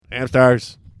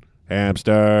Hamsters.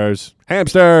 Hamsters.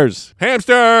 Hamsters.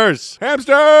 Hamsters.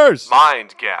 Hamsters.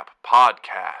 Mind Gap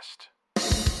Podcast.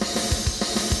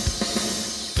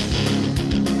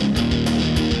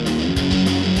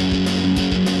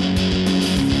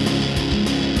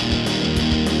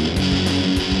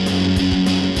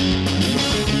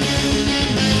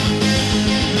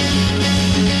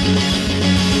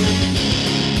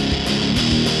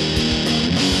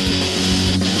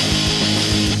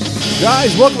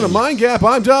 Guys, welcome to Mind Gap.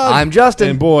 I'm Doug. I'm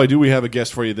Justin. And boy, do we have a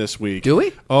guest for you this week. Do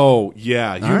we? Oh,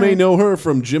 yeah. You may know her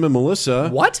from Jim and Melissa.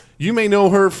 What? You may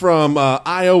know her from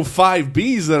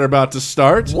IO5Bs that are about to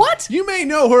start. What? You may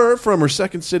know her from her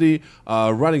Second City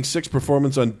Running 6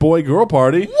 performance on Boy Girl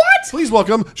Party. What? Please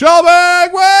welcome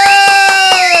Shelby Wynn!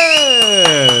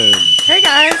 Hey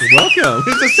guys. Welcome.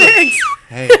 Thanks.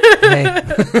 Hey.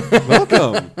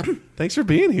 Welcome. Thanks for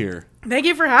being here. Thank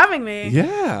you for having me.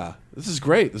 Yeah. This is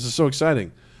great. This is so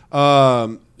exciting.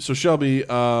 So Shelby,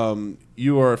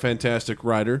 you are a fantastic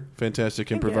writer,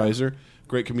 fantastic improviser,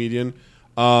 great comedian.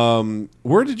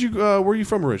 Where are you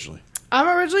from originally? I'm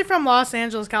originally from Los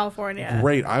Angeles, California.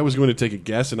 Great. I was going to take a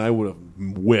guess and I would have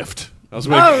whiffed.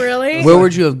 Oh, really? Where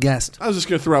would you have guessed? I was just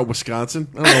going to throw out Wisconsin.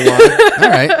 I don't know why. All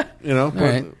right.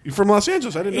 But you're from Los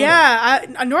Angeles. I didn't know that.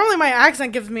 Yeah, normally my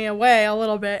accent gives me away a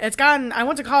little bit. I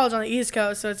went to college on the East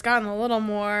Coast, so it's gotten a little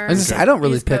more. I don't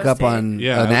really East pick up Coasty. on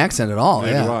an accent at all.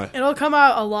 Neither do Yeah. I. It'll come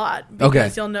out a lot because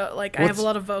Okay. you'll know. Like I have a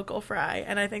lot of vocal fry,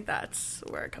 and I think that's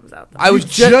where it comes out. I was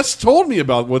You just told me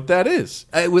about what that is.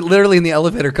 literally in the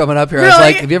elevator coming up here. I was Really?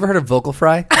 like, "Have you ever heard of vocal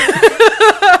fry?"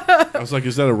 I was like,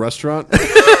 is that a restaurant?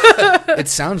 It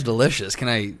sounds delicious. Can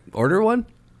I order one?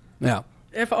 No.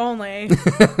 If only.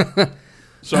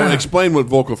 So explain what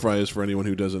vocal fry is for anyone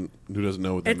who doesn't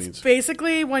know what that It's means.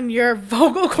 basically when your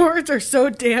vocal cords are so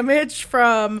damaged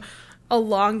from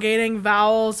elongating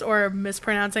vowels or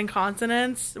mispronouncing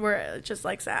consonants where it just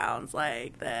like sounds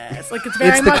like this. Like it's very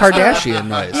It's the much Kardashian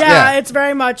noise. Yeah,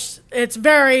 it's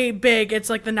very big. It's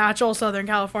like the natural Southern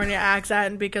California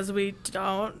accent because we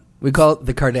don't. We call it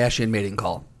the Kardashian mating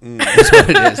call. That's what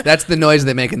it is. That's the noise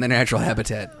they make in their natural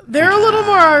habitat. They're a little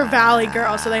more valley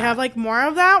girls, so they have like more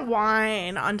of that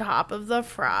wine on top of the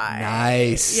fry.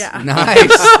 Nice. Yeah. Nice.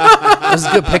 That was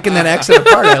good picking that accent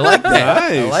apart. I like that.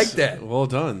 Nice. I like that. Well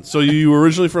done. So you were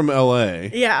originally from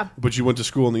L.A. Yeah. But you went to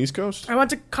school on the East Coast? I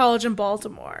went to college in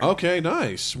Baltimore. Okay,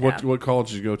 nice. What college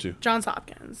did you go to? Johns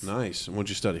Hopkins. Nice. And what'd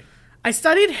you study? I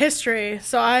studied history,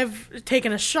 so I've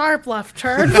taken a sharp left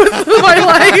turn with my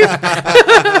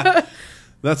life.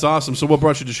 That's awesome. So what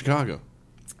brought you to Chicago?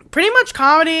 Pretty much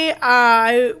comedy.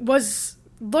 I was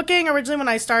looking originally when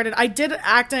I started. I did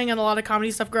acting and a lot of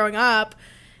comedy stuff growing up.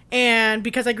 And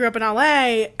because I grew up in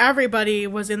LA, everybody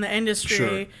was in the industry.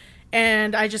 Sure.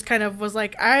 And I just kind of was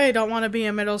like, I don't want to be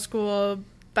a middle school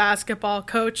basketball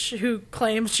coach who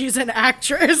claims she's an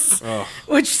actress,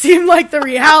 which seemed like the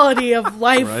reality of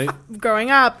life Right.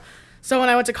 growing up. So when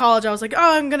I went to college, I was like,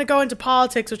 oh, I'm going to go into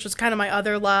politics, which was kind of my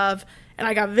other love. And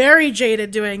I got very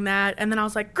jaded doing that. And then I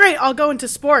was like, great, I'll go into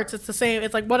sports. It's the same.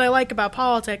 It's like what I like about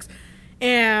politics.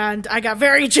 And I got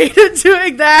very jaded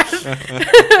doing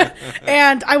that.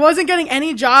 And I wasn't getting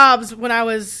any jobs when I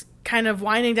was kind of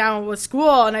winding down with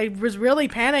school. And I was really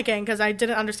panicking because I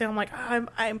didn't understand. I'm like,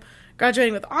 I'm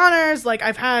graduating with honors. Like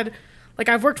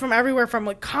I've worked from everywhere from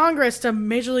like Congress to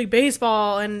Major League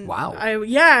Baseball. And Wow.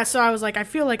 So I was like, I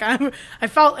feel like I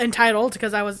felt entitled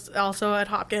because I was also at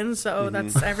Hopkins. So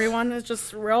that's everyone is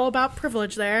just real about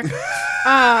privilege there. So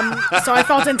I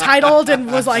felt entitled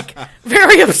and was like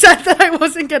very upset that I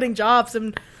wasn't getting jobs.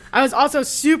 And I was also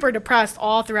super depressed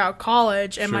all throughout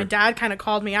college. And my dad kind of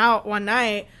called me out one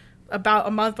night about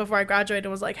a month before I graduated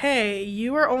and was like, hey,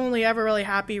 you were only ever really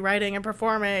happy writing and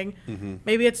performing.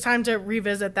 Maybe it's time to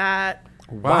revisit that.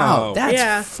 Wow.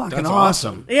 That's fucking That's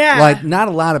awesome. Yeah. Like, not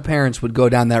a lot of parents would go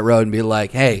down that road and be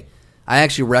like, hey, I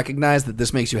actually recognize that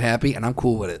this makes you happy, and I'm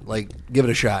cool with it. Like, give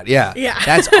it a shot. Yeah. Yeah.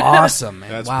 That's awesome, man.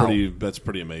 That's wow.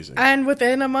 pretty amazing. And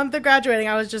within a month of graduating,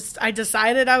 I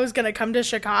decided I was going to come to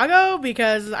Chicago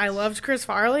because I loved Chris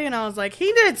Farley, and I was like,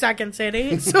 he did Second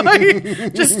City, so I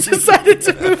just decided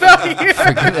to move out here.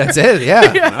 That's it,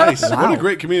 yeah. Nice. Wow. What a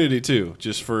great community too.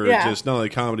 Just for Yeah. just not only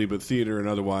comedy but theater and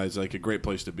otherwise, like a great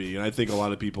place to be. And I think a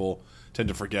lot of people tend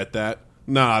to forget that.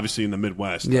 Not obviously in the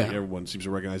Midwest. Yeah. Like everyone seems to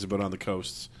recognize it, but on the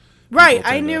coasts. Right, people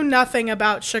I tend knew to- nothing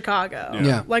about Chicago.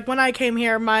 Yeah. Like, when I came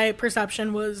here, my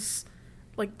perception was,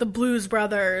 like, the Blues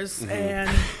Brothers and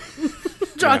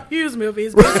John Hughes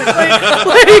movies, basically.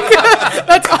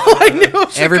 That's all I knew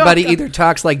of Everybody Chicago. either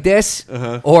talks like this,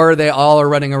 or they all are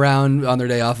running around on their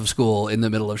day off of school in the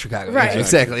middle of Chicago. Right. Yeah,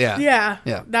 exactly. Yeah.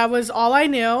 Yeah, that was all I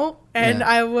knew, and Yeah.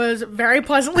 I was very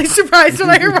pleasantly surprised when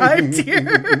I arrived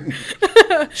here.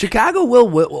 Chicago will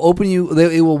open you.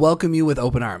 It will welcome you with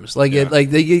open arms. Like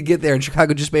you get there, and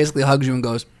Chicago just basically hugs you and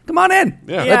goes, "Come on in.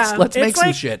 Yeah. Let's make It's some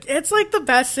like, shit." It's like the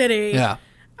best city. Yeah.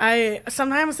 I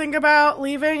sometimes think about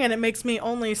leaving, and it makes me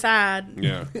only sad.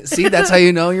 Yeah. See, that's how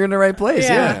you know you're in the right place.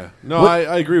 Yeah. Yeah. Yeah. No,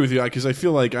 I agree with you because I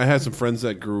feel like I had some friends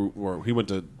that he went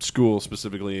to school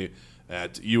specifically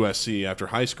at USC after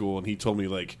high school, and he told me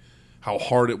like how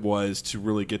hard it was to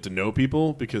really get to know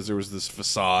people because there was this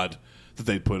facade that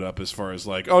they'd put up as far as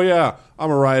like, oh yeah,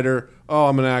 I'm a writer, oh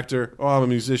I'm an actor, oh I'm a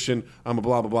musician, I'm a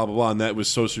blah blah blah blah blah, and that was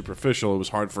so superficial. It was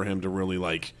hard for him to really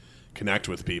like connect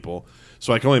with people.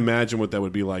 So I can only imagine what that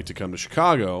would be like to come to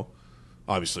Chicago.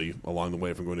 Obviously, along the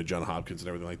way from going to Johns Hopkins and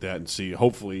everything like that, and see.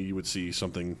 Hopefully, you would see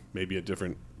something, maybe a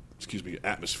different,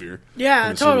 atmosphere. Yeah,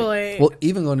 in the city. totally. Well,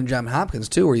 even going to Johns Hopkins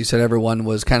too, where you said everyone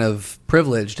was kind of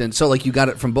privileged, and so like you got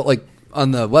it from like on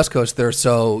the West Coast, they're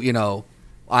so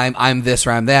I'm this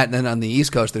or I'm that, and then on the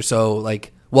East Coast, they're so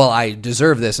like, well, I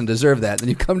deserve this and deserve that. Then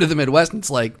you come to the Midwest, and it's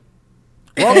like,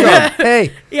 welcome,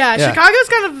 hey, Yeah, Chicago's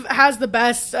kind of has the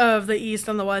best of the East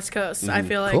and the West Coast, I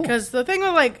feel like. Cool. Because the thing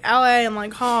with, like, LA and,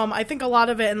 like, home, I think a lot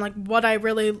of it and, like, what I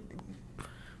really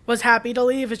was happy to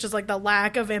leave is just, like, the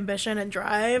lack of ambition and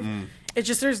drive. It's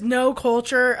just there's no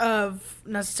culture of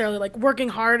necessarily, like, working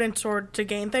hard and sort to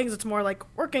gain things. It's more like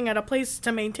working at a place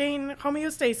to maintain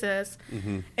homeostasis.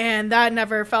 And that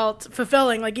never felt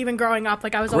fulfilling. Like, even growing up,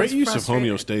 like, I was Great always use of frustrated.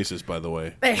 homeostasis, by the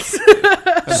way. Thanks. I've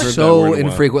heard that So word in a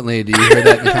while. infrequently do you hear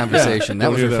that in conversation. That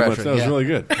Don't was hear much. refreshing. That was Yeah. really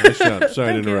good. Nice job. Sorry to Thank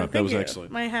you, interrupt. That thank was you.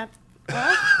 excellent. My hat.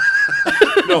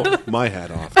 No, my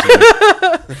hat off.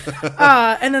 Too.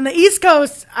 And then the East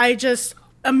Coast, I just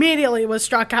immediately was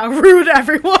struck how rude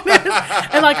everyone is.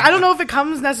 And, like, I don't know if it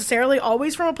comes necessarily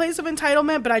always from a place of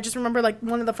entitlement, but I just remember, like,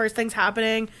 one of the first things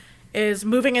happening is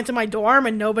moving into my dorm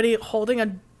and nobody holding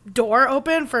a door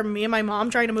open for me and my mom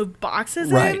trying to move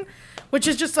boxes Right. in, which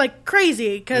is just, like,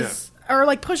 crazy because... Or,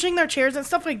 like, pushing their chairs and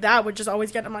stuff like that would just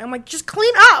always get in my... I'm like, just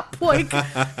clean up! Like...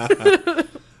 I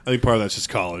think part of that's just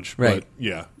college. Right. But,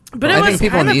 yeah. But it I was think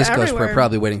people on kind the of East Coast were everywhere.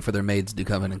 probably waiting for their maids to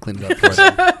come in and clean it up for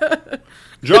them.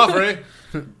 Joffrey!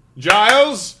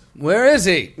 Giles! Where is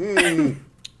he?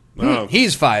 Oh.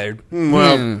 He's fired.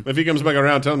 Well, if he comes back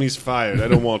around, tell him he's fired. I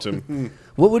don't want him.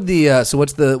 What would the so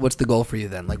what's the goal for you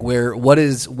then? Like what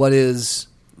is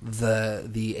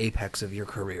the apex of your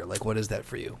career? Like what is that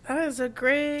for you? That is a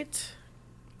great...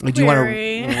 Like do you want to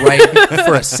query. write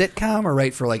for a sitcom or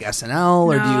write for like SNL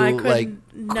or No, do I you could like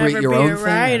never create your be own a thing?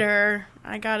 writer.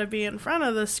 I gotta be in front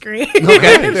of the screen.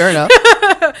 Okay, fair enough.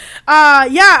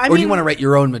 Yeah, I Or mean, do you want to write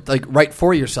your own, like write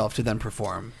for yourself to then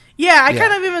perform? yeah, I Yeah.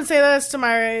 kind of even say this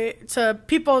to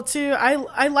people too.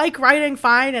 I like writing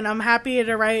fine, and I'm happy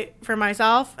to write for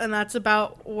myself, and that's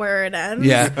about where it ends.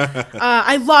 Yeah,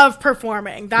 I love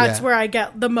performing. That's Yeah. where I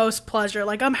get the most pleasure.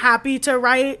 Like I'm happy to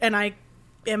write, and I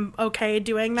am okay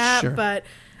doing that. Sure. But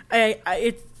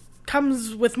it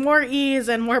comes with more ease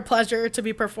and more pleasure to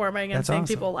be performing and That's seeing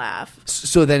awesome. people laugh.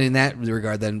 So then, in that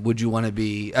regard, then would you want to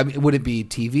be? I mean, would it be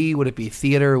TV? Would it be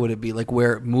theater? Would it be like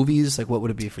where movies? Like what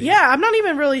would it be for you? Yeah, I'm not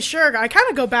even really sure. I kind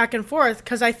of go back and forth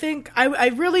because I think I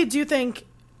really do think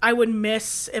I would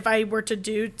miss if I were to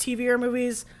do TV or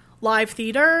movies live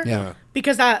theater. Yeah.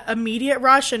 Because that immediate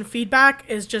rush and feedback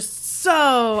is just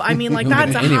so. I mean, like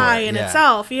that's a Anywhere, high in yeah.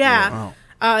 itself. Yeah. Wow.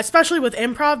 Especially with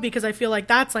improv because I feel like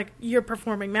that's like you're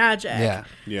performing magic. Yeah.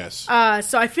 Yes.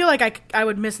 So I feel like I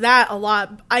would miss that a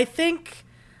lot. I think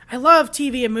I love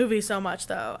TV and movies so much,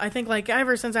 though. I think like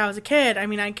ever since I was a kid, I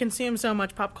mean, I consume so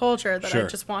much pop culture that I Sure.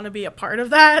 just want to be a part of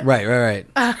that. Right.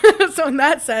 So in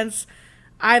that sense,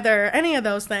 either any of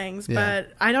those things. Yeah.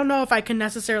 But I don't know if I can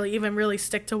necessarily even really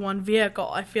stick to one vehicle.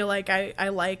 I feel like I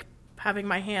like having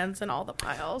my hands in all the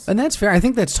piles. And that's fair. I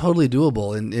think that's totally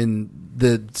doable in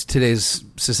the today's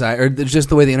society, or just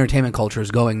the way the entertainment culture is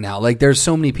going now. Like, there's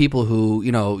so many people who,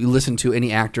 you listen to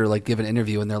any actor like give an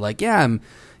interview, and they're like, "Yeah,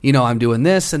 I'm doing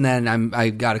this," and then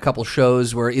I got a couple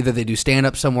shows where either they do stand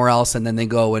up somewhere else, and then they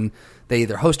go and they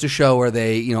either host a show or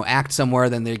they act somewhere.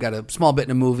 Then they got a small bit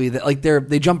in a movie. That like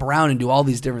they jump around and do all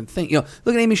these different things.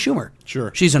 Look at Amy Schumer.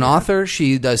 Sure. She's an author.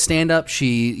 She does stand up.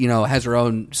 She has her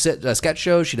own sketch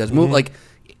show. She does movie. Like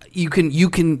you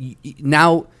can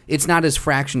now. It's not as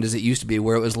fractioned as it used to be,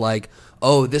 where it was like,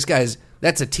 oh, that's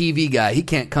a TV guy. He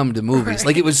can't come to movies. Right.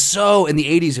 Like it was so in the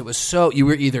 80s. It was so you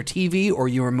were either TV or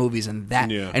you were movies, and that.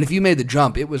 Yeah. And if you made the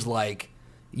jump, it was like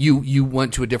you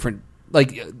went to a different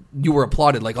like you were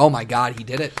applauded, like, oh my god, he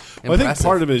did it. Well, I think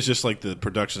part of it is just like the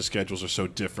production schedules are so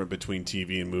different between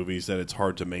TV and movies that it's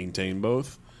hard to maintain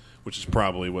both, which is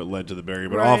probably what led to the barrier.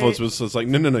 But Right. Office was like,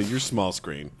 no, you're small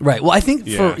screen. Right. Well, I think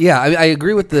I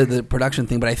agree with the production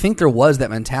thing, but I think there was that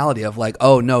mentality of like,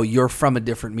 oh no, you're from a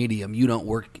different medium. You don't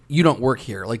work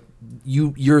here. Like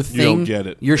your thing, don't get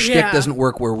it. Your shtick Yeah. doesn't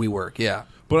work where we work. Yeah.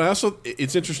 But I also,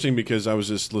 it's interesting because I was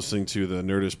just listening to the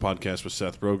Nerdist podcast with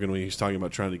Seth Rogen when he's talking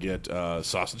about trying to get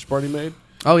Sausage Party made.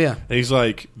 Oh yeah. And he's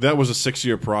like, that was a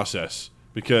 6-year process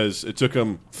because it took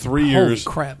him 3 Holy years.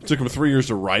 crap. It took him 3 years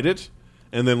to write it,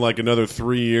 and then like another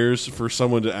 3 years for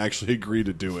someone to actually agree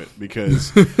to do it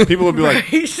because people would be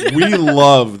like, Right. we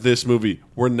love this movie.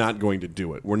 We're not going to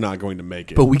do it. We're not going to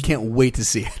make it. But we can't wait to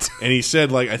see it. And he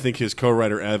said, like, I think his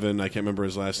co-writer Evan, I can't remember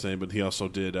his last name, but he also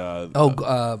did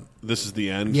This Is the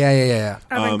End. Yeah.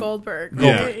 Evan Goldberg.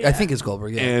 yeah. I think it's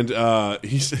Goldberg. Yeah. And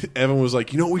Evan was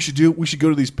like, you know what we should do? We should go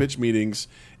to these pitch meetings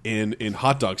in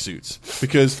hot dog suits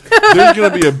because there's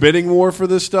going to be a bidding war for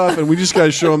this stuff, and we just got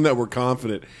to show them that we're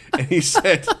confident. And he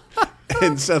said,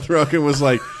 and Seth Rogen was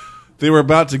like, they were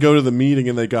about to go to the meeting,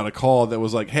 and they got a call that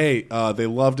was like, hey, they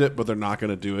loved it, but they're not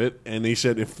going to do it. And he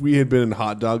said, if we had been in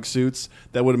hot dog suits,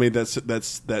 that would have made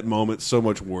that moment so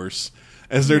much worse.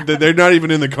 As they're not even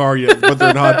in the car yet, but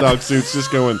they're in hot dog suits,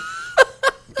 just going,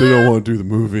 they don't want to do the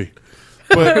movie.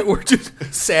 But we're just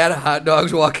sad hot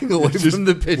dogs walking away from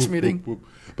the pitch meeting.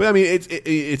 But I mean,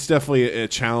 it's definitely a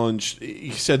challenge. He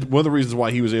said one of the reasons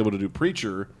why he was able to do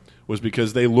Preacher was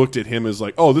because they looked at him as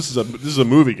like, oh, this is a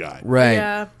movie guy. Right.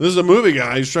 Yeah. This is a movie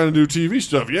guy. He's trying to do TV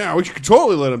stuff. Yeah, we could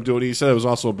totally let him do it. He said it was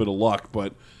also a bit of luck,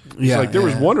 but he's like, there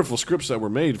was wonderful scripts that were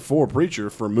made for Preacher,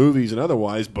 for movies and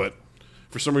otherwise, but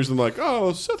for some reason, like,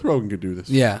 oh, Seth Rogen could do this.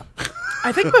 Yeah.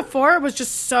 I think before it was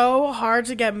just so hard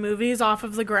to get movies off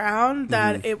of the ground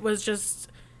that it was just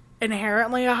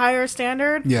inherently a higher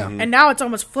standard. Yeah. And now it's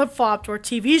almost flip-flopped where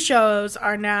TV shows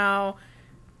are now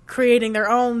creating their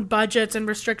own budgets and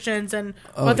restrictions, and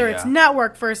whether it's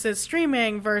network versus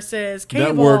streaming versus cable.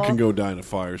 Network can go die in a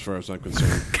fire as far as I'm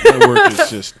concerned. Network is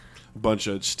just a bunch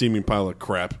of steaming pile of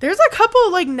crap. There's a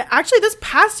couple, like, actually this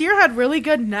past year had really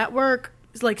good network,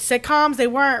 like, sitcoms. They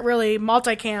weren't really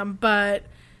multicam, but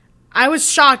I was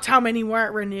shocked how many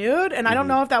weren't renewed, and I don't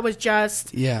know if that was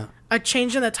just a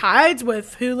change in the tides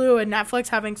with Hulu and Netflix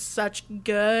having such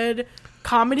good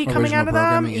comedy coming out of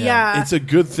them. programming, yeah. It's a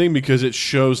good thing because it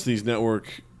shows these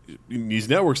networks.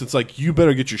 It's like you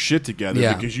better get your shit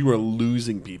together because you are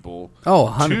losing people.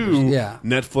 Oh, 100%, to yeah.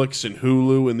 Netflix and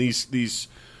Hulu and these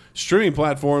streaming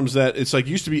platforms that it's like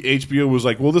used to be HBO was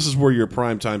like, well, this is where your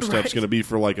primetime stuff's going to be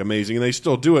for like amazing, and they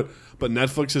still do it. But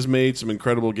Netflix has made some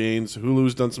incredible gains.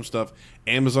 Hulu's done some stuff.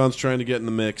 Amazon's trying to get in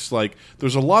the mix. Like,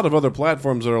 there's a lot of other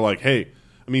platforms that are like, hey,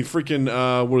 I mean, freaking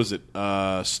what is it?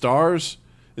 Stars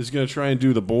is going to try and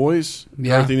do The Boys.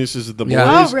 Yeah. I think this is The Boys.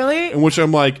 Yeah. Oh, really? In which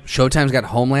I'm like, Showtime's got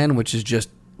Homeland, which is just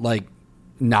like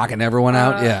knocking everyone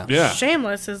out. Yeah.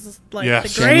 Shameless is like Yeah. the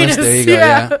Shameless, greatest. there you go,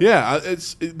 yeah. yeah,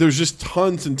 there's just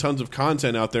tons and tons of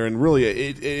content out there, and really,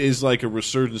 it is like a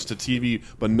resurgence to TV,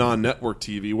 but non-network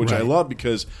TV, which I Right. love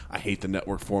because I hate the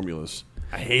network formulas.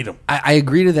 I hate them. I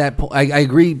agree to that. I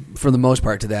agree for the most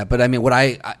part to that. But I mean, what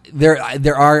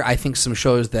there are, I think, some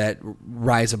shows that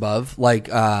rise above, like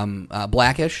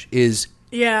Blackish is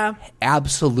Yeah.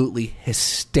 absolutely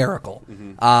hysterical.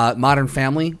 Modern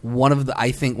Family, one of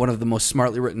the most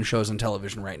smartly written shows on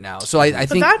television right now. So I But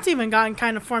think that's even gotten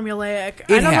kind of formulaic. It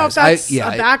I don't know has. if that's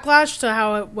Yeah, a backlash to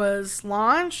how it was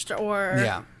launched or...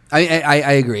 yeah.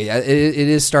 I agree. It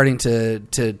is starting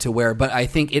to wear, but I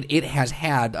think it has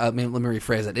had. Let me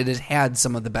rephrase it. It has had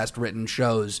some of the best written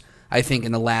shows, I think,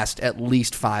 in the last at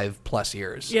least 5+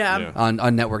 years. Yeah.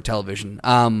 On network television.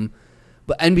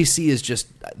 But NBC is just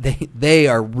they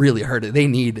are really hurting. They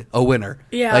need a winner.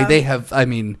 Yeah. Like they have. I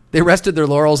mean, they rested their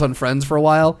laurels on Friends for a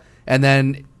while, and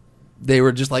then they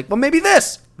were just like, well, maybe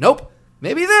this. Nope.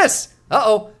 Maybe this.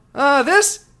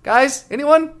 This. Guys,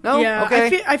 anyone? No? Yeah,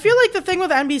 Okay. I feel like the thing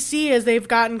with NBC is they've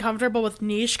gotten comfortable with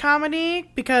niche comedy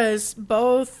because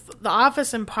both The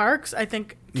Office and Parks, I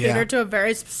think, catered to a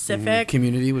very specific...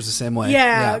 Community was the same way.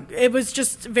 Yeah, it was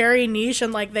just very niche,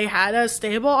 and like they had a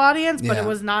stable audience, but Yeah. it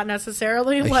was not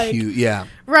necessarily A like... huge, yeah.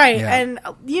 Right, Yeah. and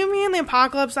You Me and the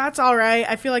Apocalypse, that's all right.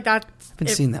 I feel like that's... I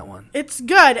haven't seen that one. It's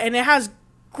good, and it has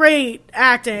great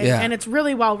acting, Yeah. and it's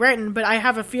really well written, but I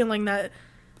have a feeling that...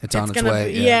 It's on its gonna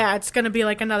way. be, Yeah. it's going to be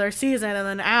like another season and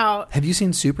then out. Have you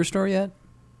seen Superstore yet?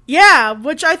 Yeah,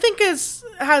 which I think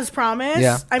has promise.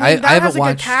 Yeah. I mean, that haven't has a good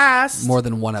watched cast. more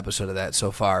than one episode of that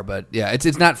so far, but yeah,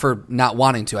 it's not for not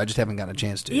wanting to. I just haven't gotten a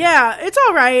chance to. Yeah, it's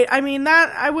all right. I mean,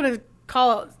 that I wouldn't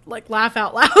call it like laugh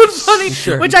out loud funny,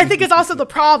 which I think is also the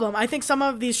problem. I think some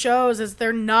of these shows is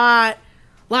they're not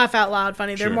laugh out loud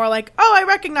funny. They're more like, oh, I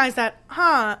recognize that,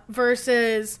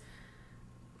 versus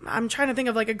I'm trying to think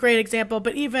of like a great example,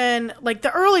 but even like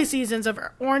the early seasons of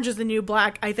Orange is the New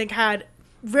Black, I think had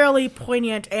really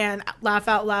poignant and laugh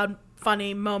out loud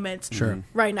funny moments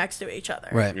right next to each other.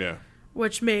 Right. Yeah.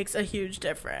 Which makes a huge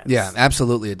difference. Yeah,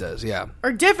 absolutely it does, yeah.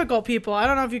 Or Difficult People. I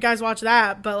don't know if you guys watch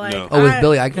that, but like... No. Oh, with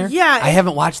Billy Eichner? Yeah. I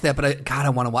haven't watched that, but I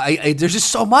want to watch. There's just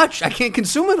so much. I can't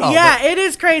consume it all. Yeah, it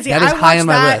is crazy. That is I high watched on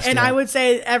my that, list, and yeah. I would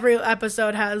say every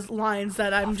episode has lines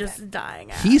that I'm just dying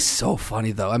at. He's so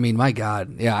funny, though. I mean, my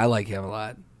God. Yeah, I like him a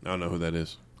lot. I don't know who that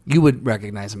is. You would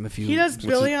recognize him if you... He does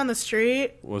Billy on the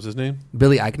Street. What's his name?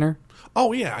 Billy Eichner?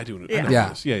 Oh, yeah, I do. I know Yeah. who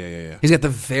this. Yeah. He's got the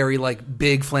very, like,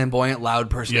 big, flamboyant, loud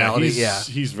personality.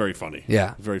 He's very funny.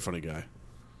 Yeah. Very funny guy.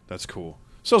 That's cool.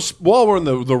 So while we're in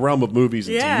the realm of movies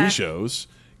and Yeah. TV shows,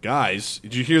 guys,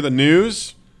 did you hear the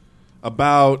news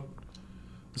about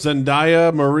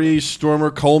Zendaya Marie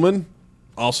Stormer Coleman,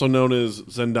 also known as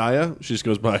Zendaya? She just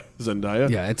goes by Zendaya.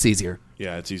 Yeah, it's easier.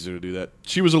 Yeah, it's easier to do that.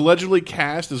 She was allegedly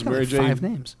cast as Mary like Jane. 5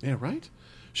 names. Yeah, right?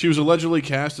 She was allegedly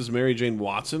cast as Mary Jane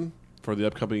Watson for the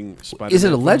upcoming Spider-Man Is it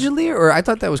film. allegedly, or I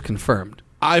thought that was confirmed?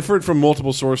 I've heard from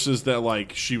multiple sources that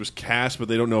like she was cast, but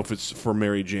they don't know if it's for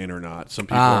Mary Jane or not. Some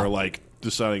people are like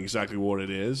deciding exactly what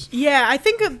it is. Yeah, I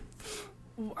think...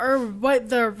 or what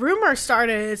the rumor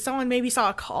started is someone maybe saw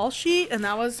a call sheet, and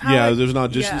that was how... Yeah, there's an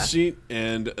audition sheet,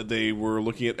 and they were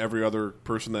looking at every other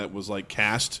person that was like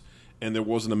cast, and there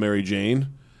wasn't a Mary Jane.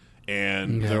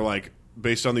 And they're like,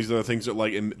 based on these other things, that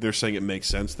like they're saying it makes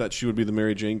sense that she would be the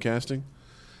Mary Jane casting.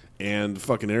 And the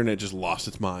fucking internet just lost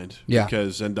its mind. Yeah.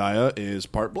 Because Zendaya is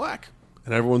part black.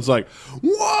 And everyone's like,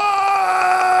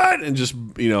 what? And just,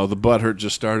 the butthurt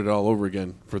just started all over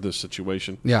again for this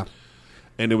situation. Yeah.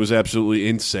 And it was absolutely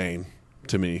insane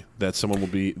to me that someone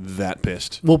would be that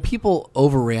pissed. Well, people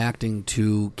overreacting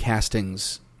to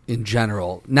castings in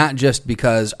general, not just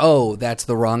because, oh, that's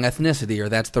the wrong ethnicity or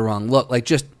that's the wrong look. Like,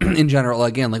 just in general,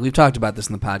 again, like we've talked about this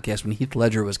in the podcast, when Heath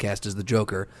Ledger was cast as the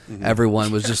Joker,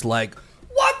 everyone was just like,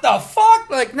 what the fuck?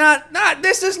 Like, not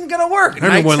this isn't going to work.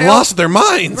 Everyone lost their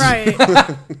minds. Right.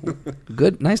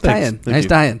 Good. Nice tie-in. Thank Nice you.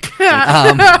 tie-in.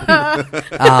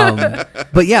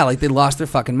 But yeah, like they lost their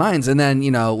fucking minds. And then,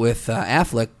 with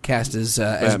Affleck cast as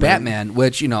Batman,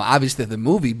 which, obviously the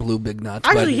movie blew big nuts.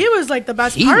 Actually, but he was like the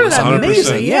best he part of was that movie.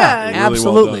 amazing. Yeah, Really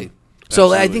absolutely. well done. So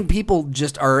I Absolutely. think people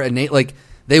just are innate, like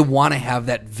they want to have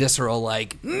that visceral,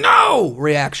 like, no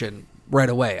reaction right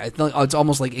away. I think it's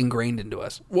almost like ingrained into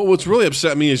us. Well, what's really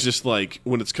upset me is just like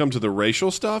when it's come to the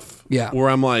racial stuff, where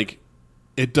I'm like,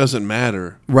 it doesn't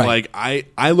matter. Right. Like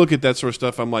I look at that sort of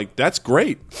stuff, I'm like, that's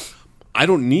great. I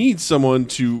don't need someone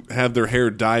to have their hair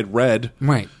dyed red,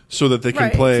 Right. so that they can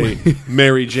Right. play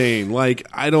Mary Jane. Like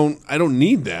I don't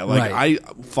need that. Like Right.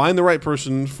 I find the right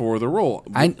person for the role.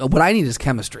 What I need is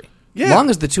chemistry. Yeah. As long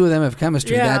as the two of them have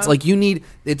chemistry, Yeah. that's like you need.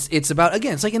 It's about,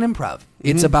 again, it's like an improv.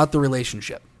 It's about the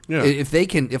relationship. Yeah.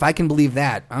 If I can believe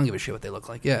that, I don't give a shit what they look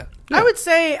like. Yeah. I would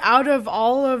say out of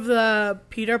all of the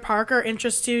Peter Parker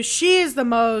interests too, she is the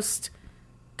most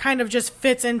kind of just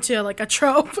fits into like a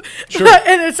trope. Sure.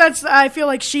 In a sense, I feel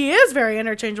like she is very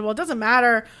interchangeable. It doesn't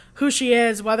matter who she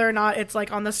is, whether or not it's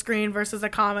like on the screen versus the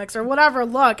comics or whatever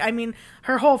look. I mean,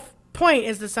 her whole point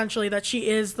is essentially that she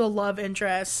is the love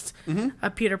interest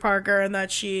of Peter Parker, and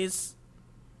that she's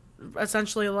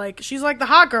essentially like she's like the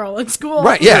hot girl in school.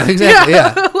 Right. Yeah. Exactly.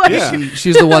 Yeah. Like, Yeah.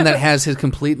 She's the one that has his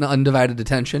complete and undivided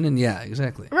attention, and yeah,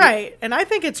 exactly. Right, and I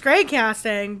think it's great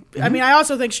casting. I mean, I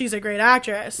also think she's a great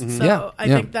actress, so Yeah, I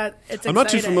yeah. think that it's I'm not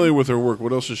too exciting. familiar with her work.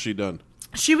 What else has she done?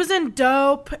 She was in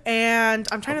Dope, and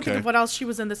I'm trying to think Okay. of what else she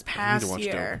was in this past watch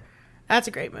year. That's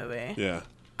a great movie.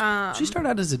 Yeah. She started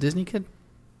out as a Disney kid.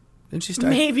 Didn't she start?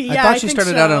 Maybe, I yeah, thought I she think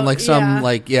started out so, on like some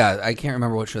yeah. I can't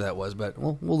remember what show that was, but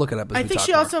we'll look it up as I we think talk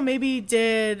she more. also maybe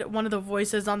did one of the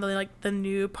voices on the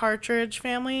new Partridge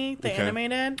Family, the Okay.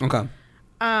 animated. Okay.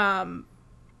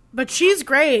 But she's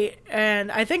great,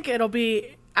 and I think it'll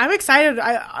be. I'm excited.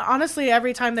 Honestly,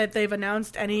 every time that they've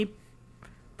announced any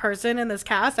person in this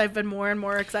cast, I've been more and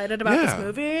more excited about this Yeah.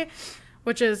 movie,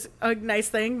 which is a nice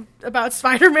thing about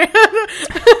Spider-Man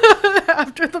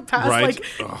after the past Right.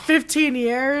 15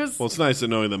 years. Well, it's nice to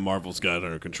knowing that Marvel's got it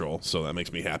under control, so that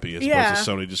makes me happy as Yeah. opposed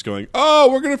to Sony just going,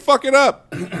 "Oh, we're gonna fuck it up."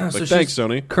 Like, So thanks, she's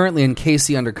Sony. Currently in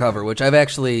Casey Undercover, which I've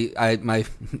actually I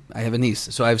have a niece,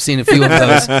 so I've seen a few of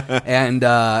those, and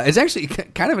it's actually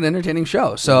kind of an entertaining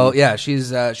show. So yeah,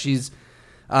 she's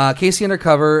Casey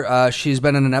Undercover. She's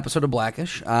been in an episode of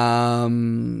Blackish.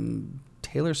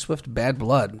 Taylor Swift, Bad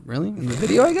Blood. Really? In the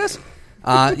video, I guess.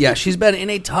 Yeah, she's been in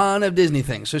a ton of Disney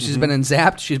things. So she's been in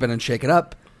Zapped. She's been in Shake It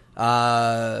Up.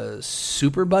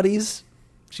 Super Buddies.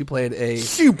 She played a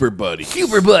Super Buddy.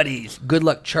 Super Buddies. Good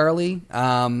Luck Charlie.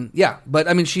 Yeah, but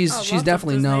I mean, she's lots of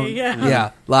definitely Disney, known.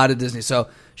 yeah. A lot of Disney. So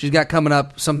she's got coming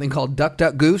up something called Duck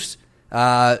Duck Goose.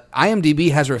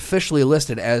 IMDb has her officially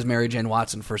listed as Mary Jane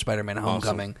Watson for Spider-Man: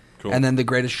 Homecoming, Cool. and then The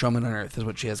Greatest Showman on Earth is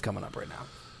what she has coming up right now.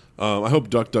 I hope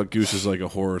Duck Duck Goose is like a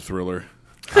horror thriller.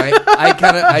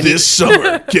 This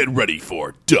summer, get ready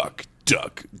for Duck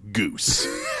Duck Goose.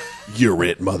 You're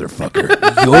it, motherfucker.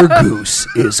 Your goose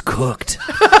is cooked.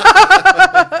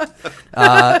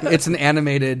 It's an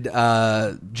animated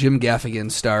Jim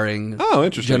Gaffigan starring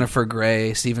interesting. Jennifer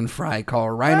Grey, Stephen Fry,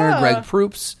 Carl Reiner, Greg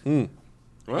Proops.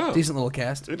 Wow. Decent little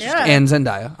cast. Yeah. And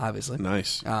Zendaya, obviously.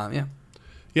 Nice. Yeah.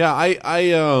 Yeah, I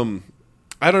don't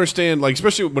understand, like,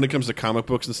 especially when it comes to comic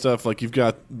books and stuff. Like, you've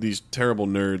got these terrible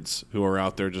nerds who are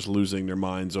out there just losing their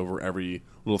minds over every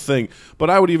little thing. But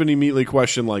I would even immediately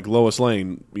question, like, Lois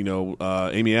Lane. You know,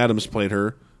 Amy Adams played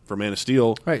her for Man of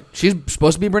Steel. Right. She's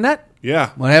supposed to be brunette. Yeah.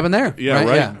 What happened there? Yeah,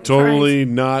 right. Yeah. Totally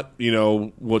not, you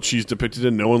know, what she's depicted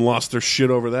in. No one lost their shit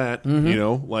over that. You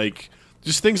know, like,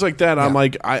 just things like that. I'm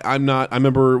like, I'm not. I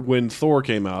remember when Thor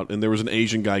came out and there was an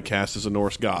Asian guy cast as a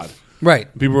Norse god.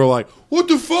 Right. People were like, what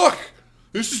the fuck?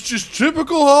 This is just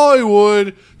typical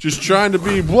Hollywood, just trying to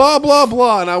be blah, blah,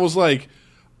 blah. And I was like,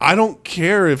 I don't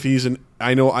care if he's an...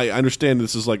 I understand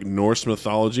this is like Norse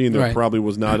mythology, and there probably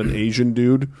was not an Asian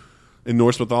dude in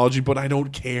Norse mythology, but I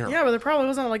don't care. Yeah, but there probably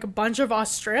wasn't like a bunch of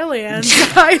Australians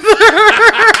either.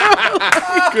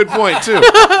 Good point, too.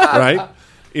 Right?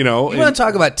 You know, You want to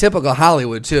talk about typical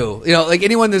Hollywood, too. You know, like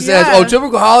anyone that says, oh,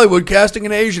 typical Hollywood casting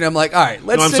an Asian, I'm like, all right,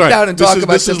 let's sit down and talk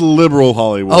about this. This is liberal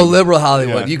Hollywood. Oh, liberal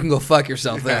Hollywood. Yeah. You can go fuck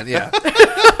yourself then, yeah.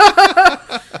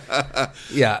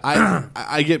 Yeah.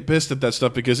 I get pissed at that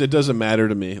stuff because it doesn't matter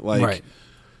to me. Like, Right.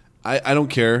 I don't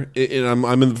care. And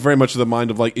I'm in very much of the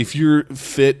mind of, like, if you're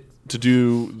fit to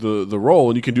do the role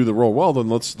and you can do the role well, then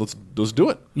let's do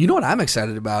it. You know what I'm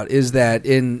excited about is that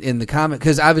in the comic,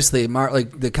 because obviously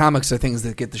like the comics are things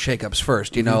that get the shakeups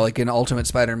first. You know, like in Ultimate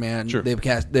Spider-Man, they've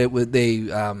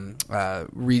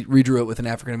redrew it with an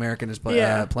African American as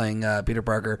playing Peter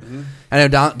Parker. I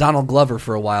know Donald Glover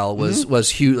for a while was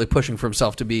huge, like pushing for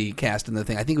himself to be cast in the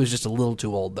thing. I think he was just a little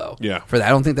too old though. Yeah. For that, I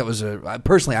don't think that was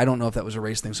personally. I don't know if that was a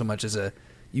race thing so much as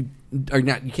you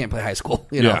can't play high school.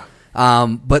 You know. Yeah.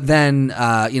 But then,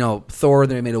 Thor,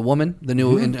 they made a woman, the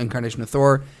new incarnation of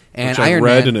Thor, and Which Iron I've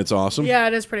read, Man. and it's awesome. Yeah,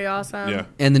 it is pretty awesome. Yeah.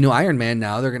 And the new Iron Man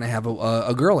now, they're going to have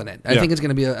a girl in it. I think it's going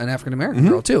to be an African-American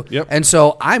girl, too. Yep. And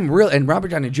so I'm real, and Robert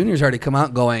Downey Jr. has already come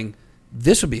out going,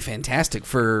 this would be fantastic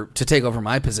to take over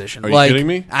my position. Are you kidding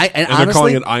me? And they're honestly,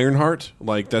 calling it Ironheart?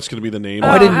 Like, that's going to be the name? Oh,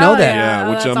 I didn't know hell that. Yeah,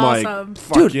 which that's I'm awesome. like,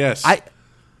 fuck dude, yes.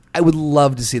 I would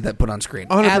love to see that put on screen.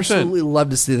 100%. Absolutely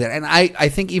love to see that. And I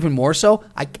think even more so,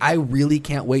 I really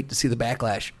can't wait to see the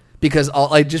backlash. Because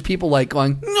just people like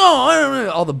going, no, I don't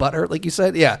know, all the butthurt, like you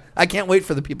said. Yeah, I can't wait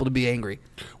for the people to be angry.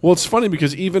 Well, it's funny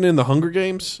because even in the Hunger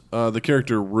Games, the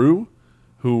character Rue,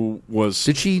 who was...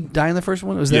 Did she die in the first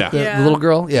one? Was that Yeah. the little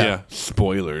girl? Yeah.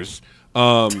 Spoilers.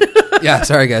 Yeah,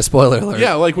 sorry guys, spoiler alert.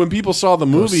 Yeah, like when people saw the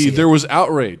see movie, it. there was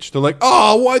outrage. They're like,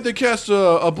 oh, why'd they cast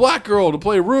a black girl to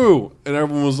play Rue? And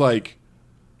everyone was like,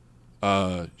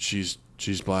 she's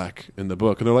black in the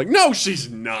book. And they're like, no,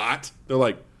 she's not. They're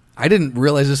like... I didn't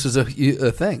realize this was a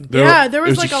thing. There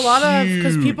was it like a lot of huge-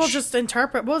 because people just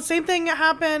interpret. Well, same thing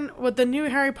happened with the new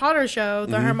Harry Potter show.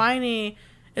 The Hermione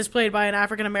is played by an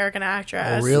African American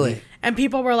actress. Oh, really? And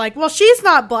people were like, "Well, she's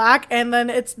not black," and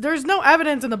then there's no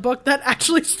evidence in the book that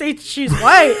actually states she's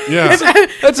white. Yeah.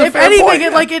 That's a if fair anything,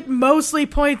 point, yeah. it mostly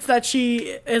points that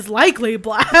she is likely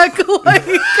black. Like,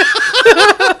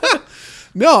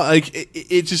 No, like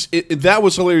it just that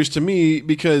was hilarious to me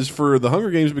because for the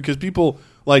Hunger Games, because people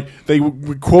like they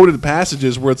quoted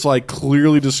passages where it's like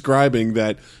clearly describing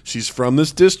that she's from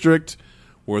this district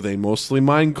where they mostly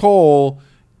mine coal,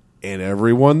 and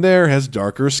everyone there has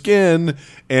darker skin,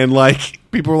 and like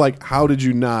people were like, "How did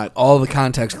you not? All the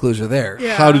context clues are there.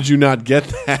 Yeah. How did you not get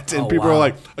that?" And Oh, people wow. are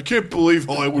like, "I can't believe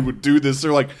Hollywood would do this."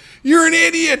 They're like, "You're an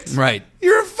idiot, Right.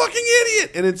 You're a fucking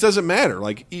idiot," and it doesn't matter.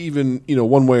 Like even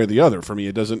one way or the other for me,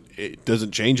 it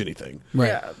doesn't change anything. Right.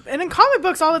 yeah. And in comic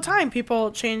books, all the time, people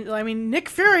change. I mean, Nick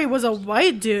Fury was a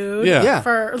white dude. Yeah. Yeah.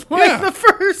 For Yeah. the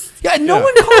first. Yeah, no Yeah.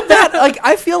 one called that. Like,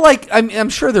 I feel like I'm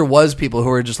sure there was people who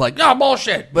were just like, "No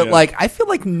bullshit," but Yeah. like, I feel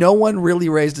like no one really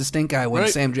raised a stink eye when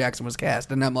Right. Sam Jackson was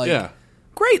cast, and I'm like, Yeah.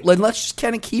 great. Let's just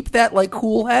kind of keep that like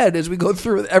cool head as we go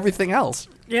through everything else.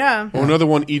 Yeah. Or another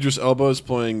one, Idris Elba is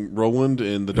playing Roland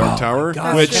in The Dark Tower.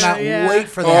 God, Which I cannot Yeah. wait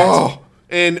for that. oh,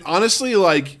 And honestly,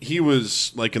 like he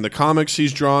was like in the comics,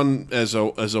 he's drawn as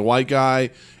a white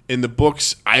guy. In the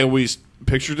books, I always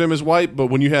pictured him as white, but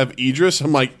when you have Idris,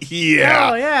 I'm like,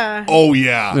 oh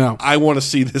yeah. I want to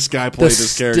see this guy play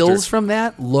this character. The stills from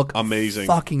that look amazing,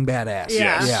 fucking badass.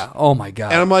 Yeah. Yeah. Oh my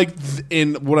god. And I'm like,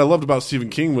 and what I loved about Stephen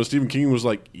King was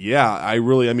like, yeah,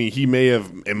 he may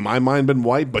have in my mind been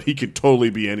white, but he could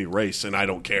totally be any race, and I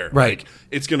don't care. Right. Like,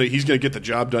 he's gonna get the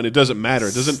job done. It doesn't matter.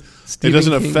 It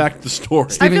doesn't affect the story.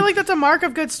 I feel like that's a mark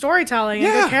of good storytelling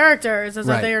and good characters, is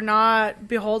that Right. they are not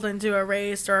beholden to a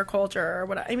race or a culture or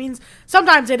whatever. I mean,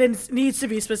 sometimes it needs to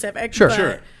be specific.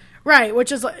 Sure. Right,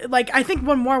 which is like, I think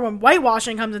when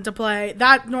whitewashing comes into play,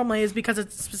 that normally is because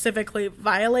it's specifically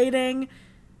violating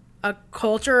a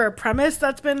culture or premise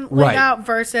that's been laid out,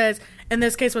 versus in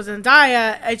this case with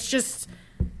Zendaya, it's just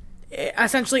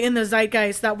essentially in the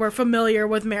zeitgeist that we're familiar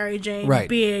with Mary Jane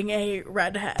being a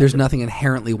redhead. There's nothing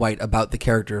inherently white about the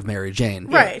character of Mary Jane.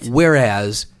 Right.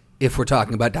 Whereas if we're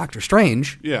talking about Doctor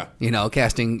Strange, Yeah.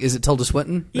 Casting, is it Tilda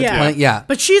Swinton? Yeah.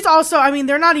 But she's also, I mean,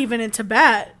 they're not even in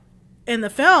Tibet in the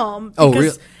film. Oh,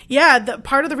 really? Yeah,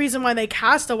 part of the reason why they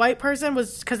cast a white person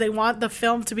was because they want the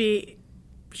film to be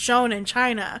shown in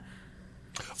China.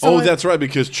 So that's right,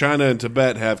 because China and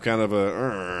Tibet have kind of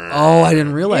a... Oh, I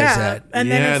didn't realize that. And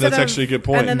then that's actually a good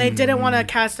point. And then they didn't want to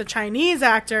cast a Chinese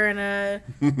actor in a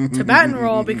Tibetan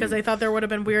role because they thought there would have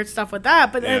been weird stuff with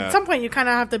that. But at some point, you kind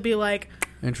of have to be like...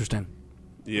 Interesting.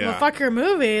 Yeah. Well, fuck your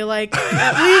movie. Like,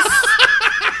 at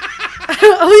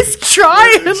least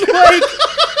try and, like...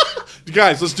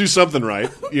 Guys, let's do something right.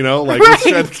 Like... Right.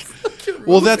 Let's try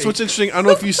well, that's what's interesting. I don't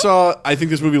know if you saw... I think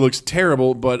this movie looks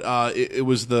terrible, but it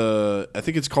was I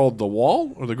think it's called The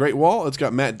Wall, or The Great Wall. It's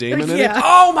got Matt Damon in it.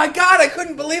 Oh my god, I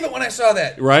couldn't believe it when I saw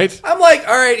that. Right? I'm like,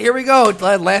 all right, here we go.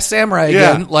 Last Samurai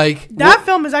again. Like that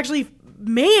film is actually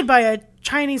made by a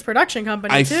Chinese production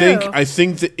company, too. I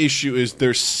think the issue is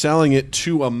they're selling it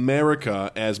to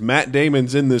America as Matt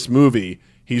Damon's in this movie.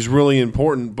 He's really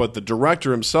important, but the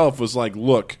director himself was like,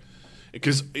 look...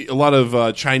 Because a lot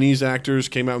of Chinese actors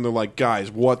came out and they're like,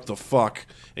 guys, what the fuck?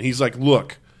 And he's like,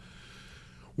 look,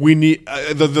 we need...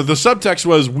 the subtext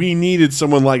was, we needed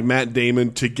someone like Matt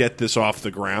Damon to get this off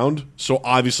the ground. So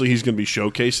obviously he's going to be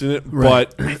showcasing it. Right.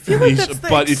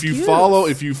 But if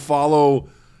you follow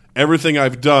everything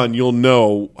I've done, you'll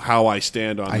know how I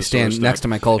stand on this. I stand sort of next stuff. to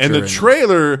my culture. And the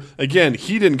trailer, again,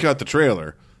 he didn't cut the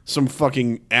trailer. Some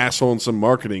fucking asshole in some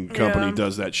marketing company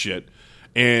does that shit.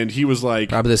 And he was like...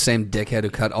 Probably the same dickhead who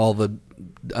cut all the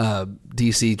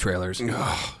DC trailers.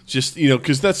 Just,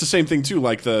 because that's the same thing, too.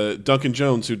 Like the Duncan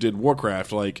Jones who did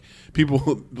Warcraft. Like,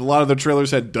 people... A lot of their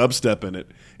trailers had dubstep in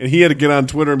it. And he had to get on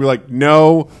Twitter and be like,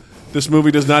 no, this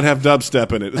movie does not have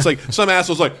dubstep in it. It's like, some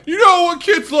asshole's like, you know what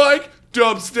kids like?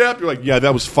 Dubstep. You're like, yeah,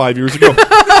 that was 5 years ago.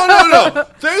 No.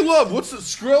 They love... What's it?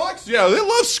 Skrillex? Yeah, they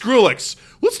love Skrillex.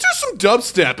 Let's do some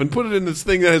dubstep and put it in this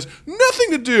thing that has nothing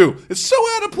to do. It's so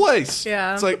out of place.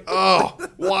 Yeah. It's like, oh,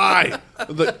 why?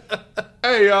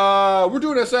 Hey, we're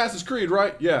doing Assassin's Creed,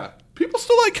 right? Yeah. People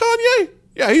still like Kanye?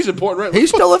 Yeah, he's important, right? He's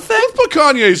still a thing? Let's put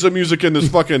Kanye's music in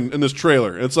this in this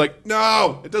trailer. And it's like,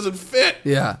 no, it doesn't fit.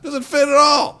 Yeah. It doesn't fit at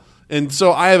all. And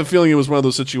so I have a feeling it was one of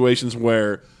those situations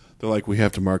where they're like, we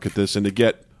have to market this, and to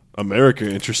get America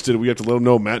interested, we have to let them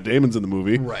know Matt Damon's in the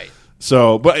movie. Right.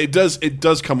 So, but it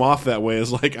does come off that way.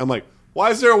 It's like, I'm like, why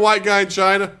is there a white guy in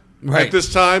China at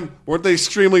this time? Weren't they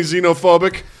extremely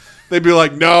xenophobic? They'd be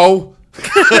like, no.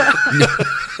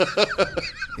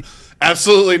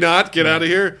 Absolutely not. Get out of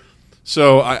here.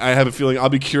 So I have a feeling I'll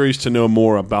be curious to know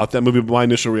more about that movie. But my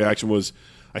initial reaction was,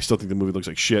 I still think the movie looks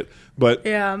like shit. But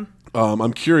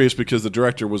I'm curious because the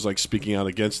director was like speaking out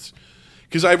against...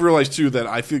 Because I've realized, too, that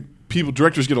I think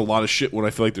directors get a lot of shit when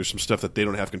I feel like there's some stuff that they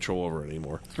don't have control over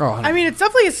anymore. I mean, it's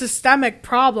definitely a systemic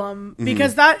problem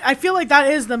because I feel like that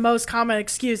is the most common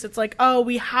excuse. It's like, oh,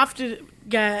 we have to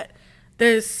get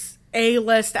this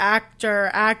A-list actor,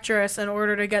 actress in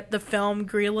order to get the film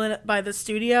greenlit by the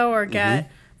studio or get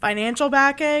financial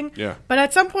backing. Yeah. But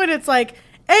at some point, it's like,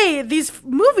 hey, these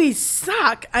movies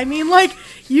suck. I mean, like,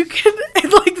 you can,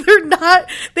 like,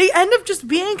 they end up just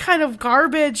being kind of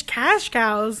garbage cash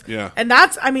cows. Yeah. And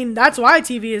that's why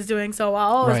TV is doing so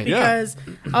well, is because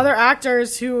other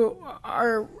actors who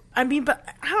are, but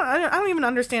I don't even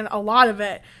understand a lot of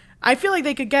it. I feel like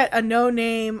they could get a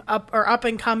no-name up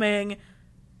and coming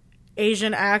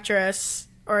Asian actress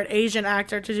or an Asian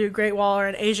actor to do Great Wall or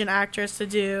an Asian actress to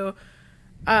do,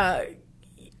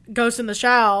 Ghost in the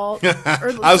Shell.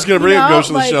 I was going to bring up Ghost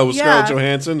in the Shell with Scarlett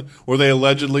Johansson, where they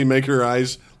allegedly make her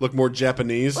eyes look more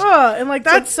Japanese. And like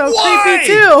that's so why?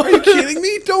 creepy too. Are you kidding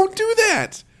me? Don't do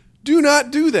that. Do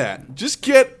not do that. Just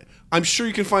get. I'm sure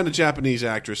you can find a Japanese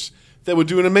actress that would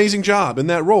do an amazing job in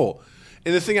that role.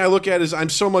 And the thing I look at is I'm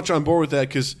so much on board with that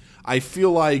because I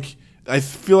feel like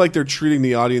they're treating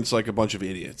the audience like a bunch of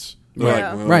idiots. They're Yeah.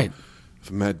 like, well, Right. if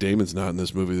Matt Damon's not in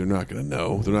this movie, they're not going to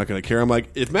know. They're not going to care. I'm like,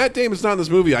 if Matt Damon's not in this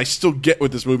movie, I still get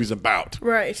what this movie's about.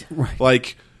 Right.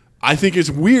 Like, I think it's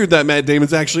weird that Matt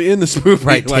Damon's actually in this movie.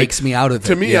 Right, Like, takes me out of it.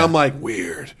 To me, Yeah. I'm like,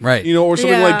 weird. Right. You know, or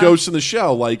something Yeah. like Ghost in the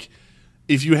Shell. Like,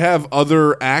 if you have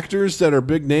other actors that are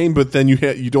big name, but then you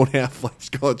don't have like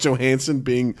Scarlett Johansson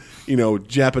being,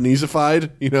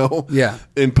 Japaneseified, Yeah.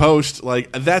 in post,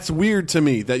 like that's weird to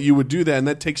me that you would do that, and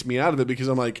that takes me out of it because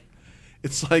I'm like,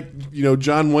 it's like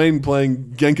John Wayne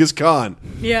playing Genghis Khan.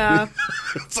 Yeah.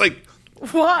 It's like,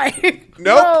 Why? Nope.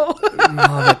 No.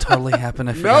 Oh, that totally happened.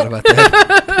 I forgot Nope. about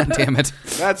that. Damn it.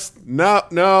 that's no.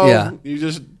 Yeah. You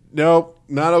just nope,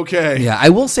 not okay. Yeah, I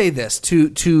will say this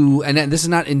and this is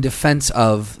not in defense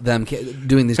of them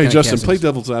doing these. Hey, kind of Justin, castings. play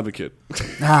devil's advocate.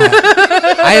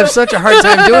 I have such a hard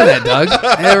time doing that, Doug.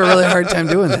 I have a really hard time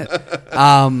doing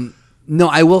that. No,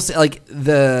 I will say, like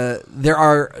there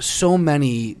are so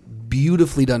many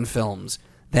beautifully done films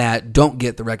that don't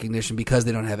get the recognition because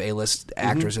they don't have A-list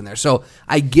actors in there. So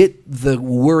I get the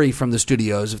worry from the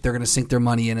studios if they're going to sink their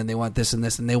money in and they want this and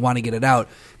this and they want to get it out.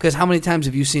 Because how many times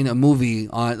have you seen a movie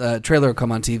on a trailer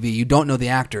come on TV? You don't know the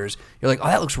actors. You're like, oh,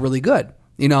 that looks really good.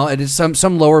 It is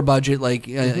some lower budget, like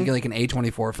an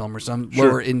A24 film or some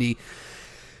lower indie.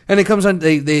 And it comes on,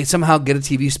 they somehow get a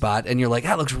TV spot, and you're like,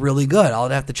 that looks really good. I'll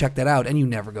have to check that out. And you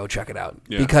never go check it out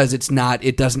because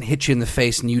it doesn't hit you in the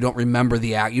face, and you don't remember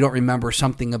the act. You don't remember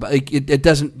something about it. It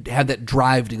doesn't have that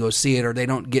drive to go see it, or they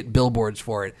don't get billboards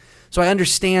for it. So I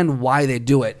understand why they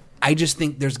do it. I just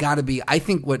think there's got to be. I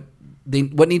think what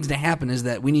needs to happen is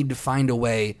that we need to find a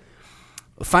way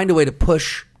to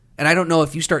push. And I don't know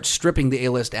if you start stripping the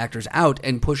A-list actors out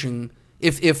and pushing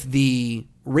if the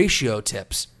ratio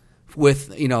tips with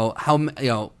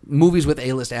movies with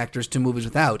A-list actors to movies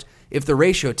without. If the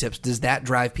ratio tips, does that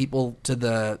drive people to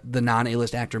the non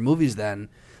A-list actor movies? Then,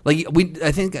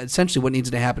 I think essentially what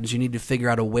needs to happen is you need to figure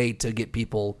out a way to get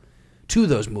people to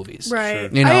those movies,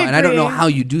 Right. and I don't know agree. how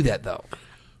you do that though.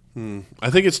 I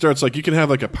think it starts like you can have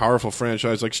like a powerful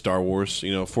franchise like Star Wars,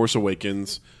 Force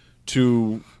Awakens,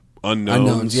 two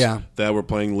unknowns yeah. that were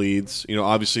playing leads.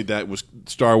 Obviously that was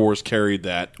Star Wars carried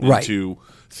that Right. into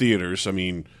theaters. I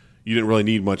mean, you didn't really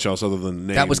need much else other than the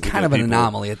name. That was to kind get of an people.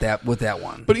 anomaly with that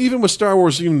one. But even with Star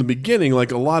Wars, even in the beginning,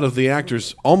 like a lot of the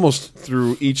actors, almost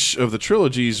through each of the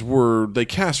trilogies, they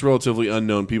cast relatively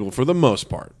unknown people for the most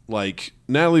part. Like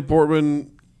Natalie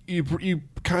Portman, you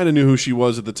kind of knew who she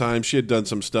was at the time. She had done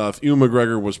some stuff. Ewan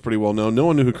McGregor was pretty well known. No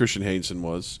one knew who Christian Hayden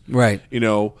was. Right.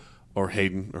 Or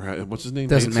Hayden, or what's his name?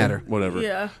 Doesn't Haydenson? matter. Whatever.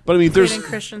 Yeah. But I mean, there's Hayden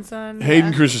Christensen.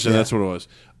 Hayden yeah. Christensen. That's what it was.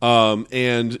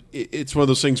 And it's one of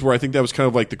those things where I think that was kind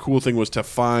of like the cool thing was to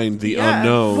find the Yeah.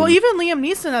 unknown. Well, even Liam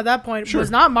Neeson at that point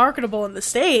was not marketable in the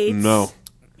States. No.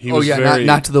 He was very,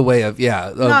 not to the way of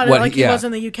Not what like he was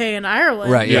in the UK and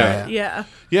Ireland. Right, yeah. Yeah.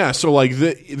 Yeah, so like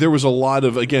there was a lot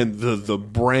of, again, the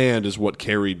brand is what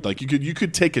carried. Like you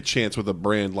could take a chance with a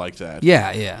brand like that.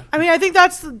 yeah. I mean, I think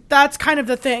that's kind of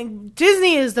the thing.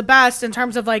 Disney is the best in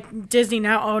terms of like Disney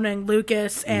now owning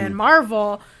Lucas and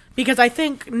Marvel, because I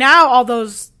think now all the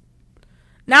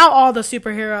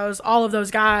superheroes, all of those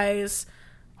guys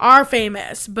are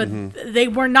famous, but they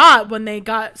were not when they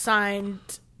got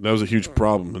signed. That was a huge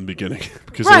problem in the beginning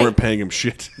because Right. they weren't paying him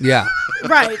shit. Yeah.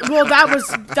 Right. Well, that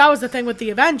was the thing with the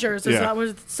Avengers. Is Yeah. that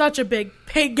was such a big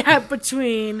gap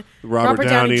between Robert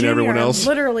Downey and Jr. everyone else.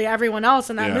 literally everyone else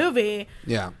in that Yeah. movie.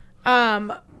 Yeah.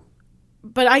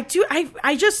 But I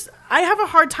have a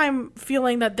hard time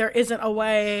feeling that there isn't a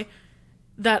way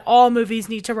that all movies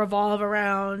need to revolve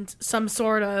around some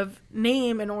sort of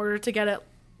name in order to get it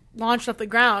launched off the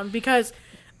ground. Because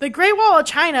the Great Wall of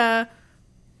China,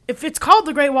 if it's called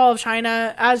the Great Wall of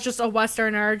China, as just a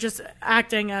Westerner, just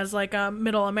acting as like a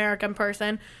middle American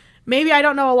person, maybe I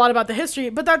don't know a lot about the history,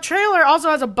 but that trailer also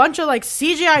has a bunch of like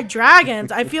CGI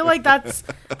dragons. I feel like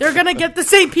they're gonna get the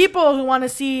same people who want to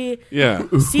see Yeah.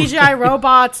 CGI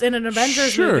robots in an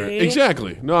Avengers Sure, movie.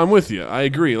 exactly. No, I'm with you. I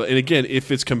agree. And again,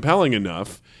 if it's compelling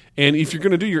enough, and if you're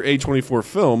going to do your A24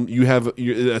 film,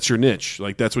 that's your niche.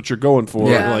 Like that's what you're going for.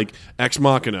 Yeah. Like Ex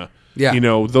Machina. Yeah.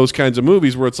 Those kinds of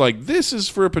movies where it's like this is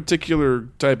for a particular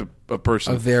type of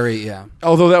person. Yeah.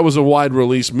 Although that was a wide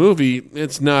release movie,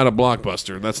 it's not a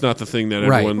blockbuster. That's not the thing that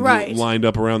Right. everyone Right. lined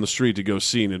up around the street to go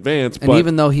see in advance. And but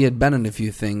even though he had been in a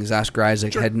few things, Oscar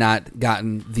Isaac had not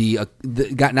gotten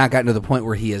not gotten to the point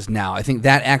where he is now. I think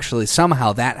that actually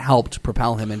somehow that helped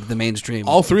propel him into the mainstream.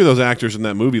 all three of those actors in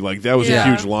that movie, like that was Yeah. a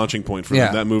huge launching point for Yeah.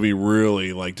 them. That movie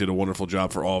really did a wonderful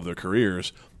job for all of their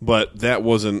careers. but that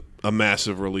wasn't a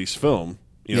massive release film.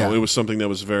 You know, Yeah. it was something that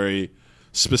was very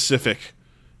specific,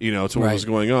 you know, to what Right. was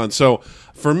going on. So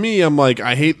for me, I'm like,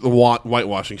 I hate the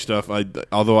whitewashing stuff.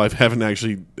 Although I haven't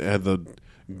actually had the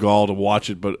gall to watch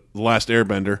it, but The Last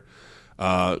Airbender,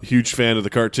 huge fan of the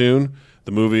cartoon.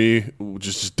 The movie,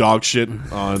 just dog shit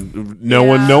on no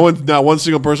one, not one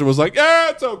single person was like,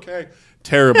 yeah, it's okay.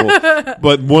 Terrible.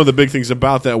 But one of the big things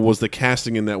about that was the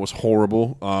casting in that was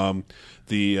horrible.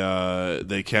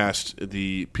 They cast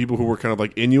the people who were kind of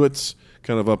like Inuits,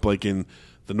 kind of up like in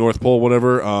the North Pole,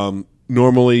 whatever.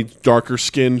 Normally darker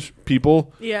skinned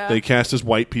people. Yeah. They cast as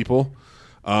white people.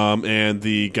 And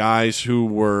the guys who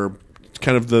were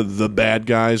kind of the bad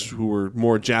guys who were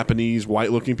more Japanese,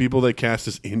 white looking people, they cast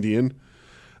as Indian.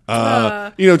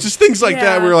 You know, just things like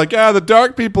that. Yeah. We were like, the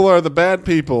dark people are the bad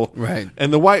people, Right.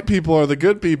 and the white people are the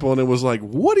good people. And it was like,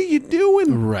 what are you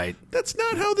doing? Right. That's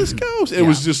not how this goes. It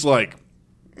was just like,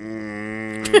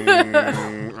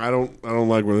 I don't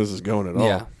like where this is going at all.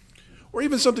 Yeah. Or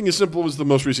even something as simple as the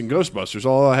most recent Ghostbusters.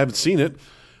 Although I haven't seen it,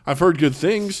 I've heard good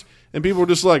things, and people were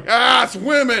just like, it's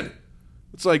women.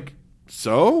 It's like,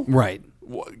 so Right.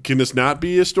 can this not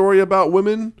be a story about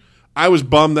women? I was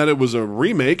bummed that it was a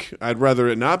remake. I'd rather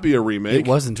it not be a remake. It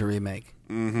wasn't a remake.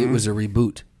 It was a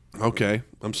reboot. Okay,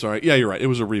 I'm sorry. Yeah, you're right. It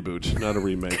was a reboot, not a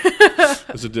remake.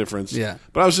 There's a difference. Yeah.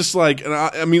 But I was just like, and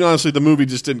I mean, honestly, the movie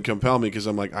just didn't compel me because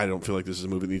I'm like, I don't feel like this is a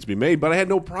movie that needs to be made. But I had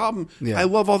no problem. Yeah. I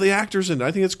love all the actors in it.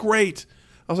 I think it's great.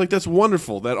 I was like, that's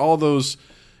wonderful that all those,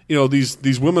 you know,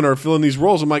 these women are filling these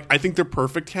roles. I'm like, I think they're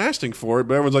perfect casting for it.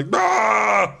 But everyone's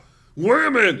like,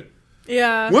 women.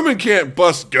 Yeah. Women can't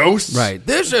bust ghosts. Right.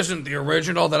 This isn't the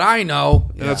original that I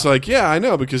know. And it's like, yeah, I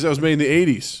know, because that was made in the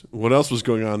 80s. What else was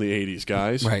going on in the 80s,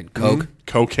 guys? Right. Coke.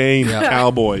 Cocaine,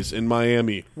 cowboys in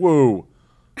Miami. Whoa.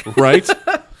 Right?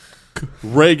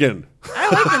 Reagan. I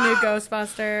like the new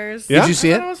Ghostbusters. Yeah? Did you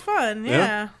see I it? thought it was fun.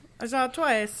 Yeah. I saw it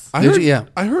twice.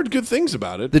 I heard good things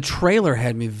about it. The trailer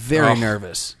had me very Oh,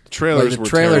 nervous. trailers the were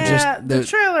trailer terrible. just Yeah, the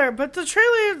trailer, but the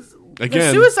trailers, Again.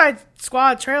 the Suicide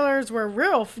Squad trailers were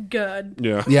real good.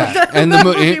 Yeah. yeah, And the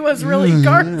movie was really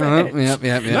garbage. Yep.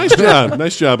 Nice job.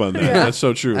 Nice job on that. That's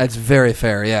so true. That's very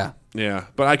fair. Yeah. Yeah,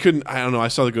 but I don't know. I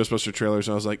saw the Ghostbuster trailers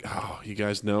and I was like, you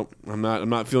guys, nope, I'm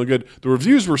not feeling good. The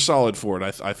reviews were solid for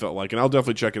it. I felt like, and I'll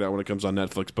definitely check it out when it comes on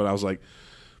Netflix. But I was like,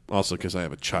 also because I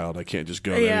have a child, I can't just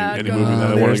go to any go. movie that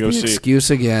I want There's to go the see.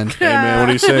 excuse again. Hey man, what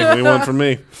do you say? What do you want from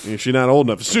me? She's not old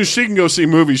enough. As soon as she can go see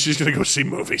movies, she's gonna go see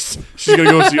movies. She's gonna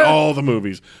go see all the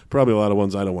movies. Probably a lot of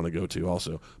ones I don't want to go to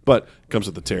also, but it comes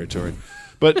with the territory.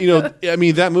 But you know, I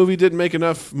mean, that movie didn't make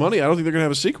enough money. I don't think they're gonna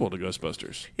have a sequel to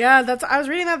Ghostbusters. Yeah, I was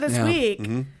reading that this Yeah. week,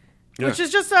 Yeah. which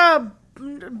is just a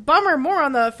bummer more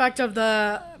on the effect of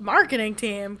the marketing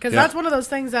team, because Yeah. that's one of those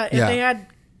things that if Yeah. they had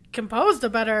composed a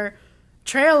better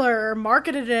trailer or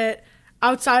marketed it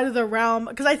outside of the realm,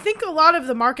 because I think a lot of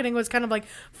the marketing was kind of like,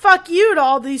 fuck you to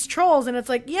all these trolls, and it's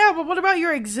like, yeah, but what about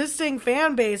your existing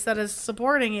fan base that is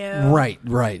supporting you? Right.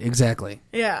 Exactly.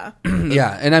 Yeah.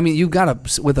 Yeah, and I mean, you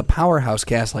got with a powerhouse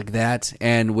cast like that,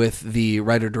 and with the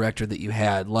writer director that you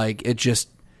had, like it just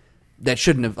that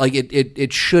shouldn't have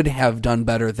it should have done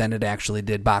better than it actually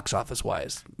did box office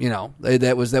wise. You know,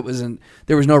 there was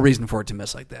no reason for it to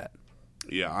miss like that.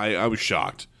 Yeah, I was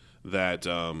shocked that.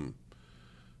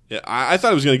 Yeah, I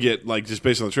thought it was going to get, like, just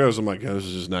based on the trailers, I'm like, this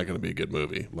is just not going to be a good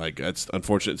movie. Like, that's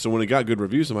unfortunate. So when it got good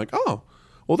reviews, I'm like, oh,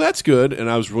 well, that's good. And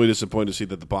I was really disappointed to see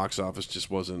that the box office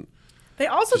just wasn't. They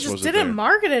also Just just wasn't didn't there.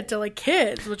 market it to like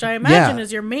kids, which I imagine Yeah.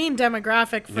 is your main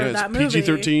demographic for Yeah, that it's movie.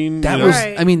 PG-13. That you know? was,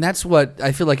 Right. I mean, that's what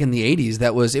I feel like in the 80s.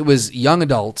 It was young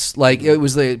adults, like it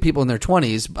was the people in their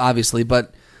 20s, obviously,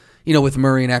 but you know, with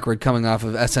Murray and Ackroyd coming off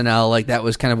of SNL, like that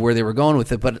was kind of where they were going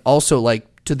with it, but also like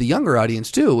to the younger audience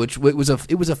too, which it was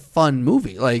a fun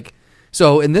movie. Like,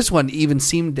 so, and this one even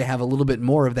seemed to have a little bit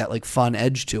more of that like fun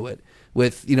edge to it,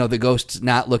 with, you know, the ghosts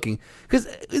not looking, because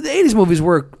the 80s movies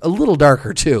were a little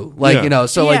darker too, like, Yeah. you know,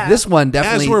 so like Yeah. this one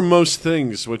definitely As were most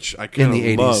things, which I kind the of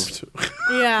 80s. loved.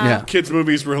 Yeah. Yeah. Kids'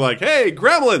 movies were like, hey,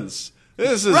 Gremlins.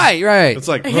 This is Right. It's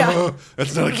like, Yeah.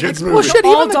 that's not a kid's movie. Well, shit,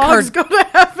 All even the dogs go to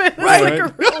heaven. It's Right. like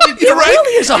a really It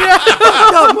really is a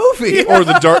fucked up movie. Or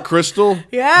The Dark Crystal.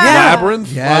 Yeah. Labyrinth. I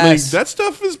mean, Yes. that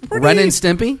stuff is pretty. Ren and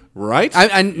Stimpy. Right?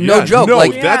 I no Yeah, joke. no,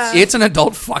 like that's- it's an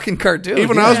adult fucking cartoon.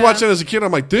 Even when I was watching it as a kid,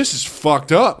 I'm like, this is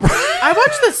fucked up. I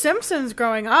watched The Simpsons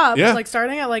growing up, Yeah. like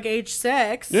starting at like age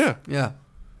 6. Yeah. yeah.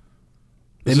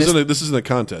 This isn't a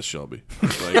contest, Shelby.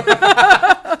 Like,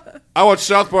 I watched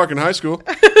South Park in high school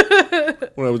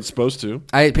when I was supposed to.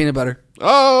 I ate peanut butter.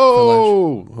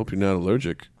 Oh, hope you're not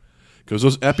allergic, because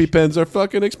those EpiPens are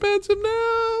fucking expensive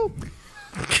now.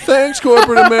 Thanks,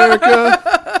 corporate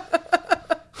America.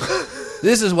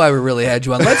 This is why we really had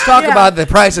you on. Let's talk about the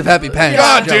price of EpiPens.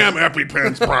 Goddamn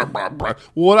EpiPens. Brr, brr, brr.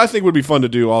 What I think would be fun to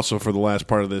do also for the last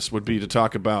part of this would be to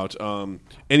talk about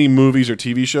any movies or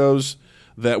TV shows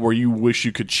that where you wish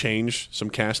you could change some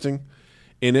casting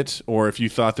in it, or if you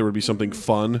thought there would be something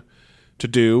fun to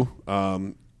do.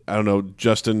 I don't know,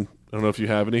 Justin, I don't know if you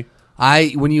have any.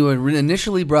 When you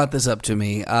initially brought this up to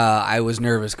me, I was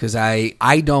nervous because when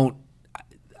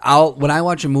I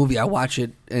watch a movie, I watch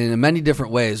it in many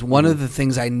different ways. One of the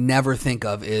things I never think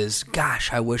of is,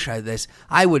 gosh, I wish I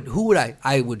would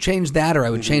change that, or I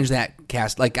would change that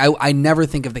cast. Like I never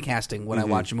think of the casting when I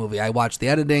watch a movie. I watch the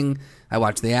editing, I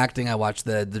watch the acting, I watch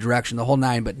the direction, the whole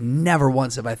nine, but never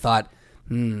once have I thought,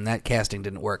 that casting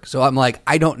didn't work. So I'm like,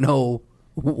 I don't know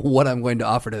what I'm going to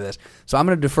offer to this. So I'm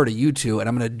going to defer to you two, and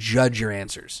I'm going to judge your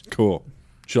answers. Cool.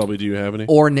 Shelby, do you have any?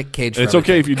 Or Nick Cage. It's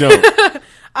okay if you don't.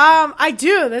 I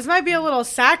do. This might be a little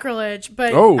sacrilege,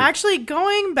 but actually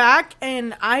going back,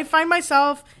 and I find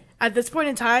myself at this point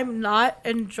in time not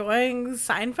enjoying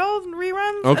Seinfeld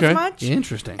reruns as much.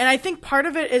 Interesting. And I think part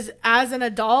of it is as an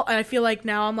adult, and I feel like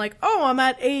now I'm like, oh, I'm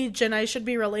at age and I should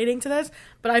be relating to this,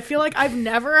 but I feel like I've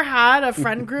never had a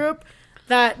friend group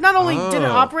that not only didn't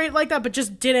operate like that, but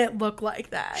just didn't look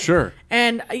like that. Sure.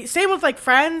 And same with like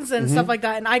Friends and stuff like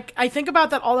that. And I think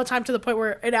about that all the time to the point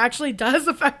where it actually does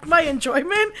affect my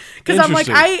enjoyment. Because I'm like,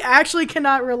 I actually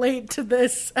cannot relate to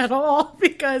this at all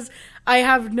because I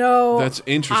have no. That's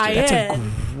interesting. That's a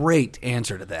great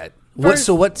answer to that.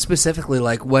 What specifically,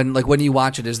 like when you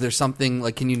watch it, is there something,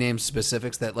 like, can you name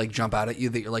specifics that like jump out at you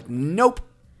that you're like, nope?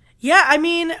 Yeah, I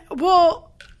mean,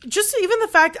 well, just even the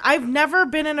fact I've never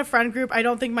been in a friend group, I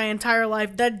don't think my entire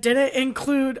life, that didn't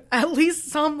include at least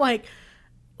some like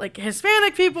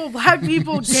Hispanic people, black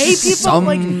people, gay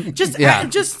people,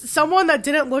 just someone that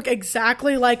didn't look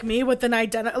exactly like me with an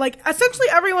identity. Like essentially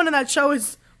everyone in that show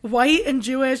is white and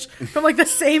Jewish from like the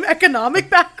same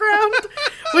economic background,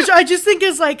 which I just think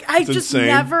is like, I've just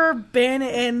never been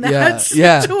in that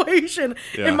situation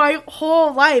in my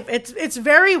whole life. It's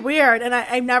very weird, and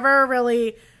I never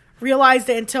really realized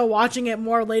it until watching it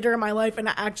more later in my life and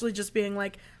actually just being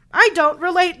like, I don't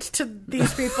relate to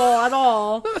these people at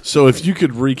all. So if you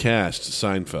could recast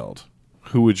Seinfeld,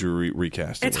 who would you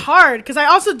recast? It's hard because I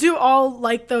also do all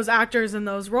like those actors in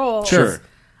those roles. Sure.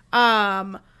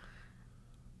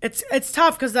 It's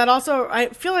tough because that also, I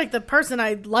feel like the person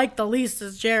I like the least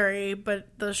is Jerry, but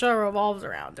the show revolves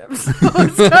around him. So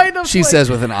it's kind of she says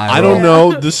with an eye roll. I don't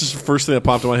know. This is the first thing that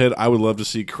popped in my head. I would love to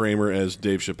see Kramer as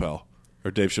Dave Chappelle,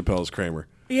 or Dave Chappelle as Kramer.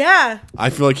 Yeah.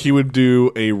 I feel like he would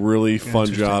do a really fun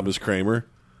job as Kramer,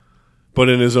 but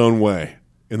in his own way,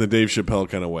 in the Dave Chappelle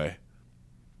kind of way.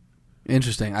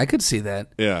 Interesting. I could see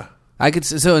that. Yeah. I could.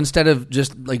 So instead of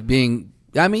just like being,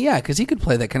 I mean, yeah, because he could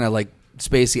play that kind of like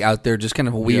spacey out there, just kind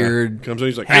of a weird. Yeah. Comes in,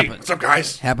 he's like, "Hey, what's up,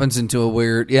 guys?" Happens into a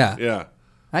weird, yeah.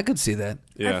 I could see that.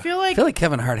 Yeah. I feel like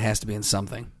Kevin Hart has to be in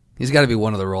something. He's got to be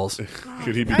one of the roles.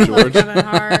 Could he be I George? like Kevin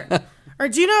Hart. Or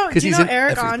do you know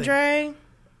Eric everything. Andre?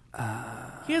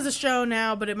 He has a show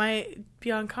now, but it might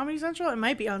be on Comedy Central. It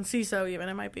might be on CISO even.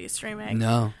 It might be streaming.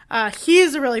 No.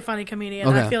 He's a really funny comedian.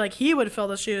 Okay. I feel like he would fill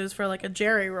the shoes for like a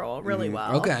Jerry role really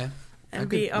well. Okay. And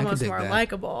be almost more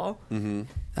likable.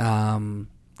 Mm-hmm.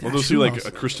 Well, they'll see like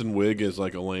a Kristen Wiig as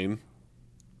like Elaine.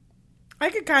 I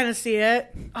could kind of see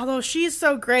it. Although she's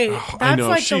so great. That's I know,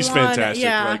 like she's the one, fantastic.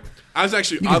 Yeah. Like, I was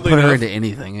actually You can put her into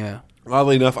anything, yeah.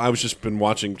 Oddly enough, I was just been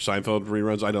watching Seinfeld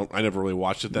reruns. I never really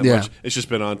watched it that Yeah. much. It's just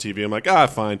been on TV. I'm like,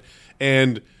 fine.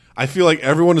 And I feel like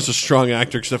everyone is a strong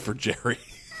actor except for Jerry.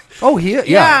 Oh,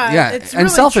 yeah. It's and really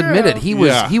self-admitted,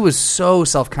 true. he was so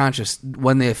self-conscious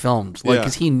when they filmed, like,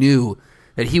 because he knew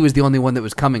that he was the only one that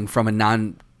was coming from a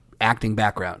non-acting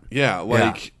background. Yeah,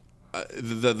 like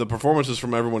the performances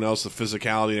from everyone else, the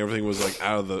physicality and everything was like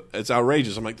it's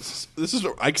outrageous. I'm like, this is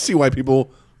I can see why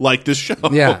people like this show.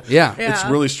 Yeah. It's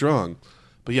really strong.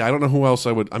 But yeah, I don't know who else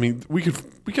I would. I mean, we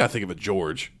gotta think of a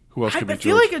George. Who else could be George? I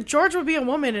feel like a George would be a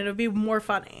woman and it would be more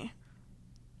funny.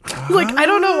 Like, I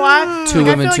don't know why. Two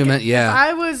women, I feel two men, If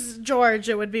I was George,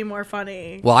 it would be more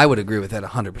funny. Well, I would agree with that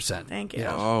 100%. Thank you.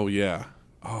 Oh, yeah.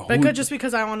 Oh, but good, just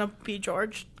because I want to be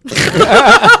George. George is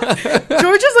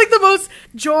like the most.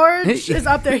 George is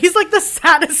up there. He's like the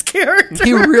saddest character.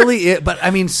 He really is. But I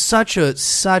mean, such a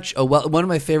one of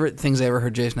my favorite things I ever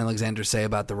heard Jason Alexander say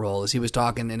about the role is he was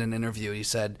talking in an interview. He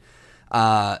said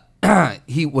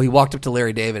he walked up to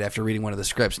Larry David after reading one of the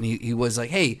scripts, and he was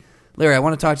like, "Hey, Larry, I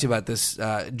want to talk to you about this.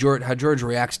 George, how George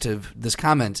reacts to this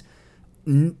comment.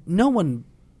 No one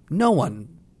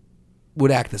would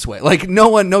act this way. Like,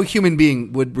 no human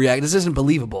being would react. This isn't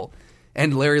believable."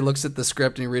 And Larry looks at the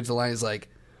script and he reads the line. He's like,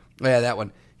 "Oh yeah, that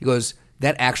one." He goes,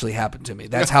 that actually happened to me.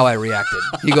 That's how I reacted.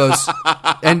 He goes,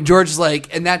 and George's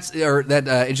like, and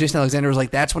Jason Alexander was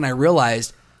like, that's when I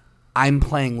realized I'm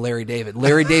playing Larry David.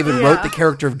 Larry David wrote the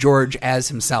character of George as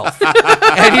himself.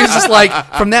 And he was just like,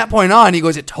 from that point on, he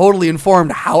goes, it totally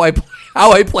informed how I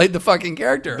played the fucking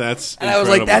character. That's and I was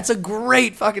like, that's a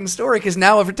great fucking story, because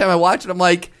now every time I watch it, I'm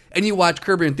like, and you watch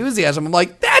Curb Your Enthusiasm, I'm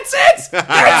like, that's it!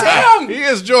 That's him! He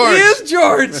is George! He is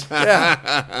George!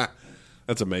 Yeah.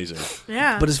 That's amazing.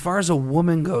 Yeah. But as far as a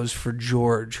woman goes for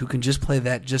George, who can just play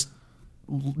that just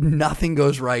nothing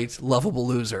goes right, lovable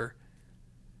loser.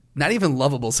 Not even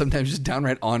lovable, sometimes just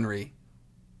downright ornery.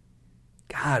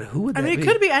 God, who would that be? it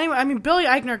could be anyone. I mean, Billy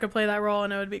Eichner could play that role,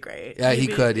 and it would be great. Yeah, he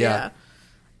could, yeah.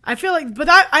 I feel like, but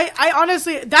I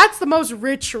honestly, that's the most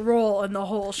rich role in the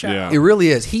whole show. Yeah. It really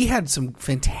is. He had some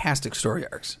fantastic story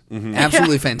arcs. Mm-hmm.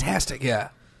 Absolutely fantastic, yeah.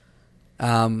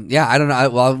 I don't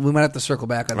know. We might have to circle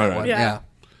back on that All right. one. Yeah. Yeah.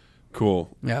 Cool.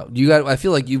 Yeah. I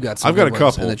feel like you've got some I've got a good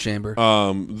ones couple in the chamber.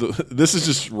 This is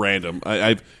just random.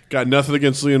 I've got nothing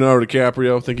against Leonardo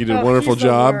DiCaprio. I think he did a Oh, wonderful he's the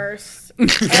job. worst.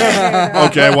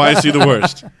 Okay, why is he the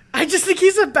worst? I just think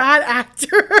he's a bad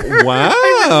actor. Wow.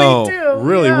 I really do.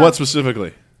 Really? Yeah. What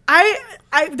specifically?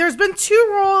 There's been two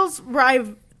roles where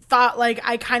I've thought, like,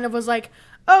 I kind of was like,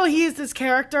 oh, he's this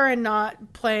character and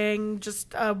not playing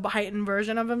just a heightened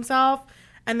version of himself.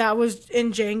 And that was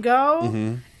in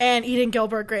Django and Eating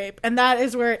Gilbert Grape. And that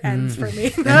is where it ends for me.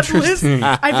 That list,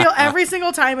 I feel every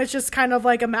single time it's just kind of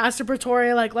like a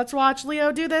masturbatory, like, let's watch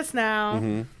Leo do this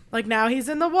now. Like, now he's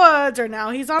in the woods, or now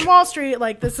he's on Wall Street.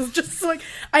 Like, this is just like,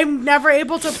 I'm never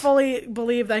able to fully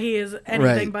believe that he is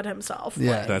anything but himself.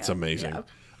 Yeah. That's amazing. Yeah.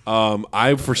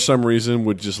 I, for some reason,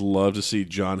 would just love to see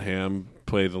John Hamm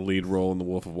play the lead role in The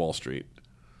Wolf of Wall Street.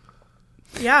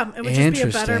 Yeah, it would just be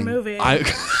a better Interesting. movie.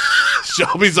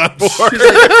 Shelby's on board.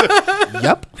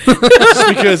 Yep. Just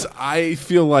because I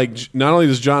feel like not only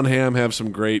does John Hamm have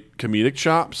some great comedic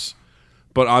chops,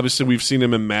 but obviously we've seen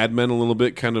him in Mad Men a little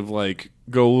bit, kind of like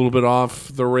go a little bit off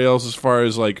the rails as far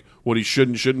as like what he should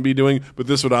and shouldn't be doing. But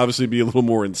this would obviously be a little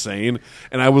more insane,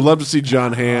 and I would love to see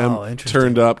John Hamm interesting.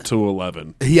 turned up to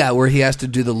 11. Yeah, where he has to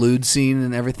do the lewd scene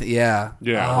and everything. Yeah.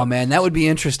 Yeah. Oh, man, that would be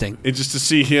interesting. And just to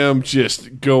see him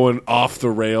just going off the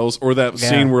rails, or that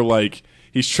scene where like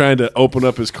he's trying to open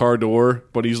up his car door,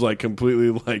 but he's like completely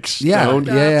like stoned.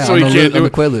 Yeah. So he can't do the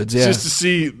it. Quaaludes, yeah. Just to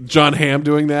see John Hamm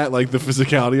doing that, like the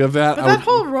physicality of that. But that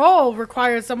whole role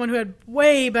required someone who had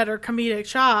way better comedic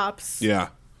chops. yeah.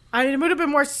 I mean, it would have been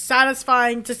more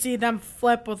satisfying to see them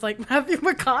flip with, like, Matthew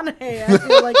McConaughey, I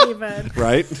feel like, even.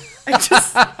 Right? I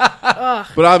just...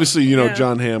 But obviously, you know, Yeah.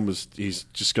 John Hamm he's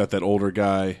just got that older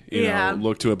guy, you know,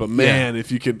 look to it. But man,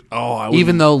 if you could, I would,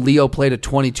 Even though Leo played a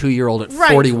 22-year-old at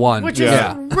Right, 41. which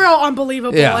Yeah. is real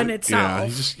unbelievable Yeah. in itself. yeah,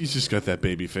 he's just got that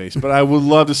baby face. But I would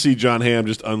love to see John Hamm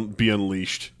just be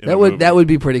unleashed. In That would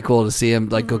be pretty cool to see him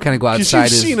like go kind of go Because outside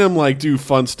you've his seen him like do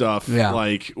fun stuff, Yeah.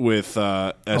 like with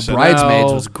SNL.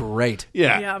 Bridesmaids was great.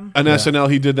 Yeah. On SNL,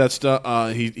 he did that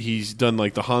stuff. He's done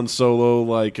like the Han Solo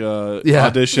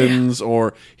auditions,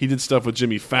 or he did stuff with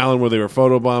Jimmy Fallon where they were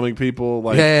photobombing people.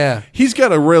 Like, he's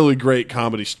got a really great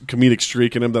comedic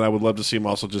streak in him that I would love to see him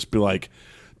also just be like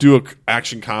do a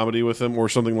action comedy with him, or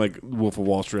something like Wolf of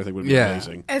Wall Street. I think would be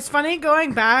amazing. It's funny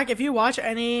going back, if you watch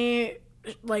any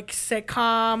like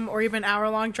sitcom or even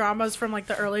hour-long dramas from like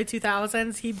the early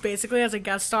 2000s, he basically has a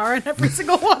guest star in every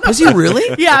single one of them. Was he really?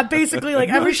 Yeah, basically, like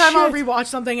every time I'll rewatch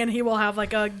something and he will have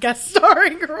like a guest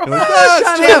starring role.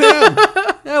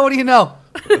 Yeah, what do you know?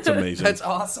 That's amazing. That's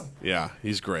awesome. Yeah,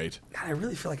 he's great. God, I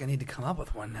really feel like I need to come up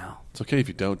with one now. It's okay if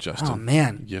you don't, Justin. Oh,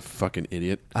 man. You fucking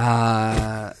idiot.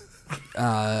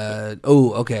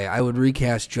 Okay. I would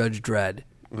recast Judge Dredd.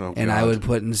 Oh, And God. I would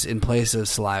put in place of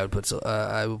Sly, I would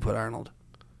put Arnold,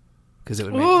 because it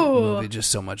would make the movie just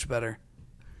so much better.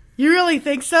 You really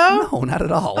think so? No, not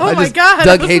at all. Oh my God.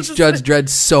 Doug I was hates just- Judge Dredd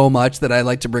so much that I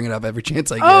like to bring it up every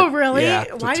chance I get. Oh, really? Yeah.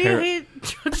 Why do you hate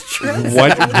Judge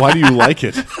Dredd? Why do you like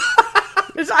it?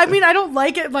 I mean, I don't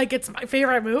like it like it's my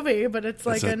favorite movie, but it's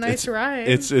like a nice ride.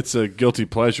 It's a guilty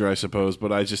pleasure, I suppose,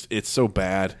 but it's so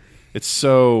bad. It's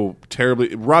so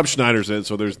terribly. Rob Schneider's in it,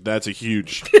 so that's a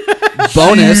huge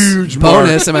bonus.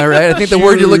 mark. Am I right? I think the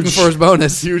word you're looking for is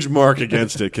bonus. huge mark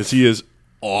against it because he is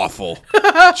awful.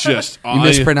 Just You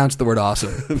mispronounced the word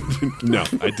awesome. No,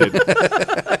 I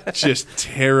didn't. Just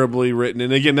terribly written.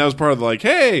 And again, that was part of the like,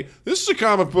 hey, this is a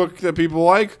comic book that people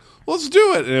like. Let's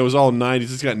do it. And it was all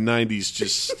 90s. It's got 90s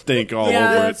just stink all over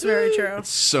that's it. very true. It's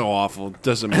so awful. It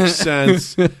doesn't make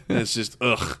sense. And it's just,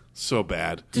 so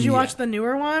bad. Did you watch the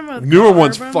newer one? With Newer Carl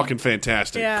one's Urban? fucking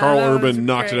fantastic. Yeah, Carl that was Urban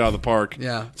knocked great. it out of the park.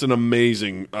 Yeah. It's an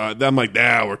amazing. I'm like,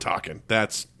 we're talking.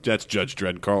 That's Judge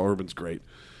Dredd. Carl Urban's great.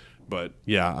 But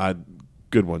yeah,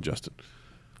 good one, Justin.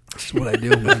 That's what I do,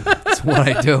 man. That's what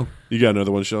I do. You got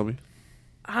another one, Shelby?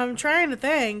 I'm trying to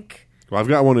think. Well, I've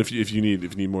got one if you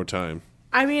need more time.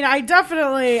 I mean, I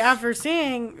definitely, after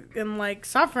seeing and like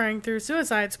suffering through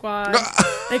Suicide Squad,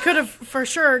 they could have for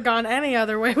sure gone any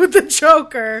other way with the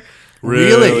Joker.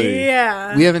 Really?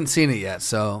 Yeah. We haven't seen it yet,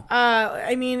 so.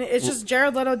 I mean, it's just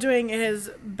Jared Leto doing his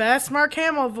best Mark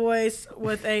Hamill voice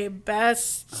with a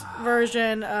best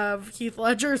version of Heath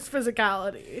Ledger's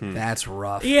physicality. That's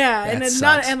rough. Yeah, That and it's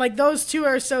sucks. and like those two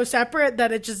are so separate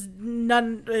that it just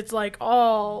it's like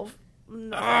all.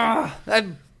 That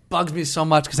bugs me so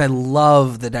much because I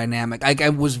love the dynamic. I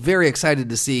was very excited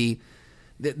to see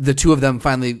the two of them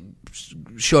finally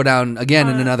show down again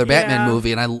in another Batman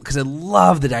movie, and because I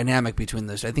love the dynamic between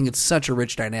those. I think it's such a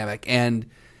rich dynamic. And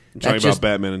Talking about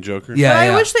Batman and Joker. Yeah,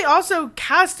 I wish they also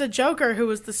cast a Joker who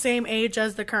was the same age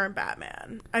as the current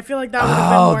Batman. I feel like that would have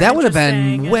been more that would have been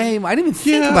interesting way. I didn't even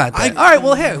think Yeah, about that. All right,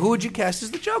 well, hey, who would you cast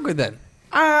as the Joker then?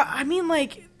 I mean,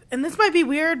 like, and this might be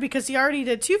weird because he already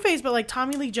did Two-Face, but like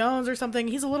Tommy Lee Jones or something.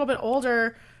 He's a little bit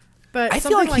older, but I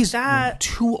something feel like he's that.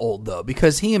 too old though,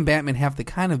 because he and Batman have to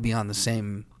kind of be on the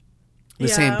same.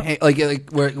 Yeah. Like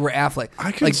where Affleck.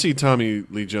 I couldn't see Tommy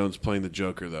Lee Jones playing the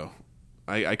Joker though.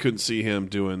 I couldn't see him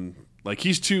doing like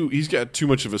he's got too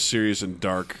much of a serious and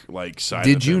dark like side.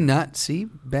 Did of you him. not see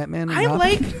Batman and I Robin?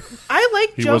 like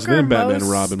He Joker wasn't in Batman most.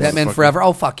 and Robin. Batman motherfucker. Forever.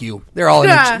 Oh, fuck you. They're all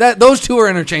Yeah. those two are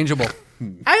interchangeable.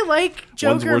 I like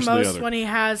Joker worse than the most other. when he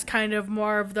has kind of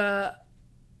more of the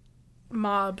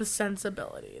mob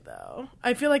sensibility, though.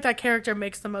 I feel like that character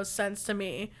makes the most sense to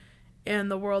me in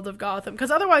the world of Gotham. Because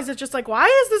otherwise it's just like, why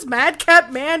is this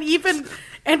madcap man even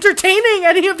entertaining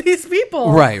any of these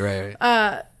people? Right.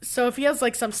 So if he has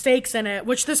like some stakes in it,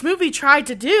 which this movie tried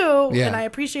to do, Yeah. and I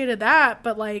appreciated that,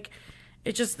 but like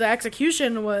it just the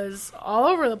execution was all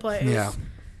over the place. Yeah.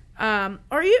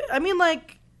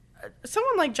 Like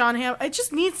someone like John Hamm. I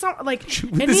just need some like.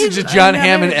 This is just John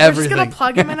Hamm in We're everything. just gonna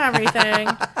plug him in everything.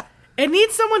 It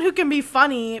needs someone who can be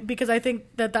funny because I think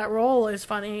that role is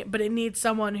funny, but it needs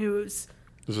someone who's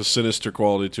There's a sinister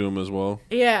quality to him as well.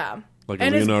 yeah, Like a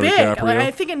and it's Leonardo big. DiCaprio? Like,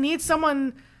 I think it needs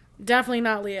someone. Definitely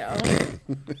not Leo,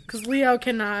 because Leo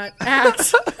cannot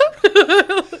act.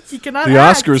 He cannot. The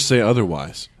act. Oscars say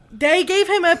otherwise. They gave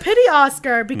him a pity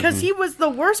Oscar because he was the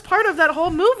worst part of that whole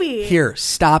movie. Here,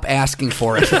 stop asking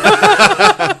for it.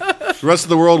 The rest of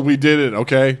the world, we did it.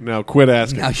 Okay, now quit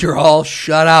asking. Now you're all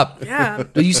shut up. Yeah.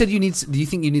 You said you need. Do you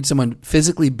think you need someone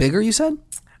physically bigger? You said.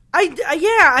 I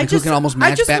who just can almost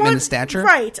match Batman in stature?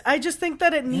 Right. I just think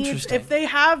that it needs Interesting. if they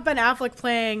have Ben Affleck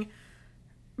playing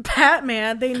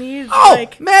Batman, they need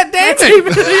Matt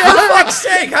Damon. For fuck's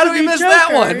sake, how do we miss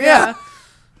that one? Yeah.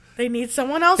 They need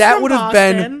someone else. That from would have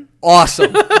Boston. been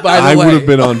awesome. By the I way, would have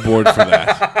been on board for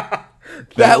that.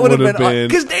 That would have would've been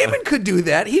because Damon could do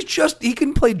that. He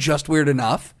can play just weird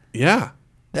enough. Yeah.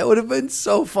 That would have been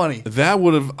so funny. I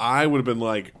would have been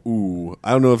like, ooh,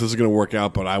 I don't know if this is going to work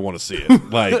out, but I want to see it.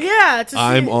 Like, Yeah, to see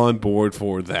I'm it. on board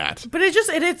for that. But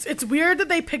it's weird that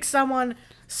they picked someone.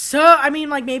 So I mean,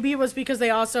 like maybe it was because they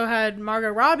also had Margot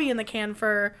Robbie in the can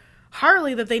for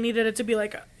Harley that they needed it to be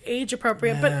like age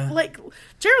appropriate. Yeah. But like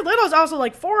Jared Leto's also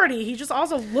like 40. He just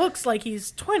also looks like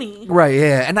he's 20. Right,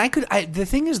 yeah. And the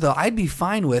thing is, though, I'd be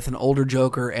fine with an older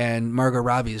Joker and Margot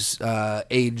Robbie's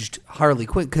aged Harley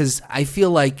Quinn, because I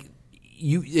feel like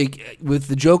with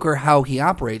the Joker, how he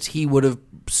operates, he would have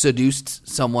seduced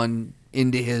someone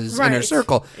into his Right. inner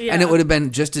circle. Yeah. And it would have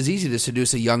been just as easy to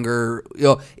seduce a younger,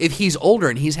 if he's older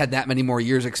and he's had that many more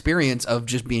years experience of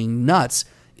just being nuts,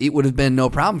 it would have been no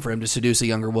problem for him to seduce a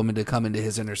younger woman to come into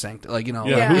his inner sanctum. Like, Yeah,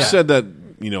 Yeah. who said that,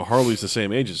 Harley's the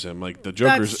same age as him? Like, the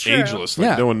Joker's That's true. ageless. Like,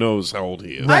 Yeah. no one knows how old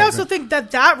he is. I also think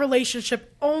that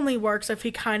relationship only works if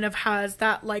he kind of has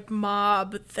that like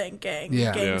mob thinking,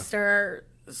 Yeah. gangster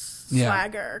Yeah.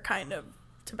 swagger kind of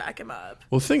to back him up.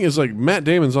 Well, the thing is, like, Matt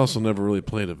Damon's also never really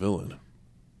played a villain.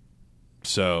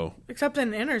 So, Except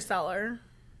in Interstellar.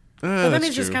 But then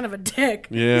he's just kind of a dick.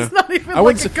 Yeah. He's not even I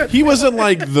wouldn't like a say, good he wasn't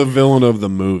like the villain of the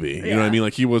movie. You know what I Yeah. mean?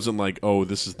 Like, he wasn't like, oh,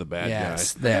 this is the bad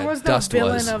yes, guy. There that was no Dust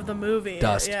villain was. of the movie.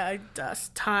 Dust. Yeah,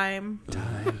 Dust. Time.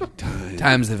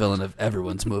 Time's the villain of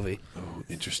everyone's movie. Oh,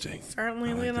 interesting.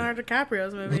 Certainly Leonardo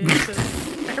DiCaprio's movie. 'Cause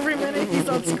every minute he's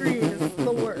on screen is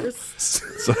the worst.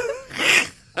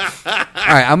 All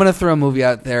right, I'm going to throw a movie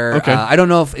out there. Okay. I don't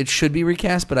know if it should be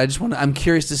recast, but I'm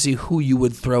curious to see who you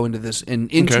would throw into this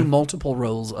into Okay. multiple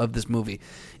roles of this movie.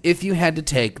 If you had to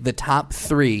take the top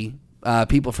three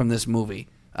people from this movie,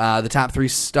 the top three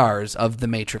stars of the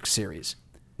Matrix series.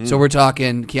 So we're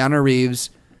talking Keanu Reeves,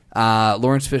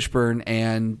 Lawrence Fishburne,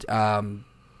 and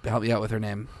help me out with her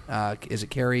name. Is it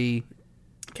Carrie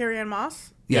Carrie Ann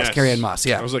Moss? Yes, Carrie Ann Moss.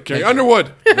 Yeah, I was like Carrie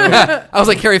Underwood. I was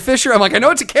like Carrie Fisher. I'm like, I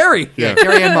know it's a Carrie. Yeah.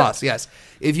 Carrie Ann Moss. Yes.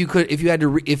 If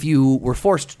you were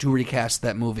forced to recast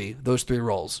that movie, those 3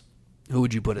 roles, who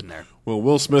would you put in there? Well,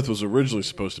 Will Smith was originally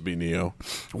supposed to be Neo.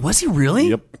 Was he really?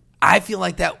 Yep. I feel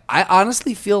like that. I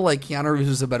honestly feel like Keanu Reeves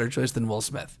was a better choice than Will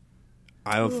Smith.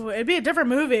 I don't. Ooh, it'd be a different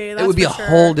movie. That's It would be a for sure.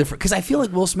 whole different, because I feel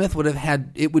like Will Smith would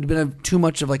have been too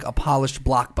much of like a polished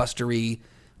blockbustery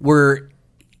where,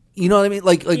 you know what I mean?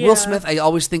 Like Yeah. Will Smith, I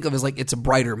always think of as like it's a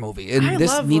brighter movie, and I this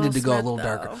love needed Will to go a Smith, little though.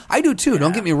 darker. I do too.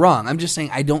 Don't get me wrong. I'm just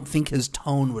saying I don't think his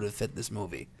tone would have fit this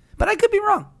movie, but I could be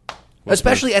wrong,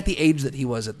 especially at the age that he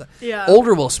was at the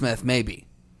older Will Smith, maybe.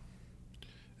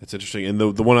 It's interesting. And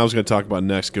the one I was going to talk about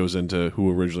next goes into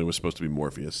who originally was supposed to be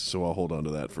Morpheus. So I'll hold on to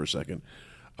that for a second.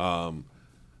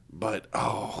 But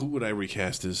who would I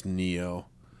recast as Neo?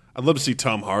 I'd love to see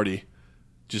Tom Hardy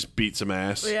just beat some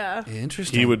ass. Yeah.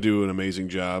 Interesting. He would do an amazing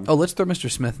job. Oh, let's throw Mr.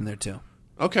 Smith in there too.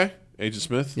 Okay. Agent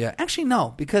Smith? Yeah, actually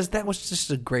no, because that was just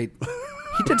a great.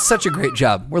 He did such a great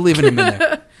job. We're leaving him in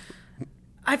there.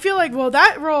 I feel like,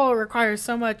 that role requires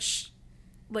so much,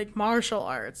 like, martial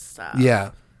arts stuff.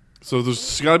 Yeah, So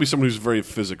there's got to be someone who's very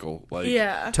physical. Like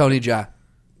Yeah. Tony Jaa.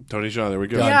 Tony Jaa, there we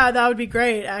go. Yeah, that would be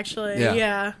great, actually. Yeah.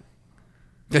 Yeah.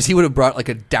 Because he would have brought like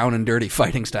a down and dirty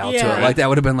fighting style to Yeah. it. Like that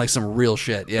would have been like some real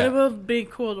shit. It Yeah. would be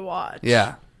cool to watch.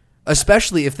 Yeah.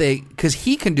 Especially if because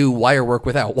he can do wire work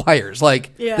without wires.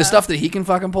 Like Yeah. the stuff that he can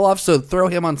fucking pull off. So throw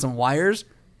him on some wires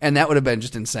and that would have been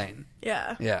just insane.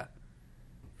 Yeah. Yeah.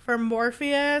 For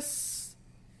Morpheus,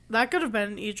 that could have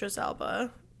been Idris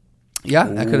Elba. Yeah.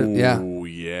 That could have, yeah. Oh,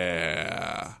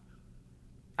 yeah.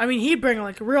 I mean, he'd bring,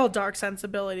 like, a real dark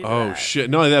sensibility to Oh, that.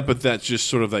 shit. Not only that, but that's just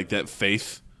sort of like that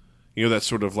faith. You know, that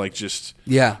sort of like just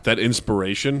Yeah. that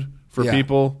inspiration for Yeah.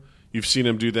 people. You've seen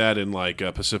him do that in like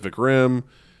Pacific Rim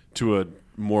to a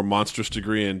more monstrous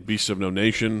degree in Beasts of No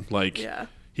Nation. Like Yeah.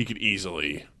 he could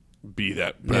easily be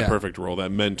that Yeah. perfect role,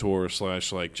 that mentor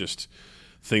 / like just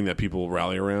thing that people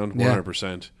rally around.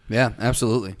 100%. Yeah.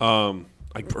 Absolutely.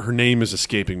 Like her name is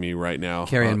escaping me right now.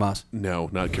 Carrie Ann Moss. No,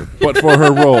 not Carrie. But for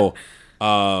her role,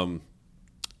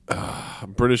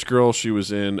 British girl. She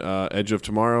was in Edge of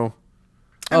Tomorrow.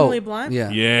 Emily Blunt? Yeah.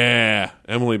 Yeah,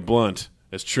 Emily Blunt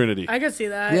as Trinity. I could see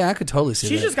that. Yeah. I could totally see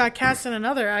She that. just got cast in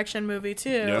another action movie, too.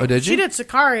 Yeah. Oh, did She you? did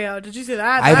Sicario. Did you see that?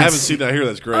 I I haven't haven't seen that. I hear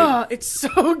that's great. Oh, it's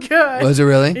so good. Was it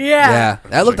really? Yeah. Yeah.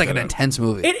 That looked Check like an that out. intense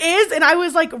movie. It is, and I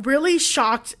was like really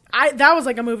shocked. That was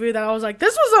like a movie that I was like,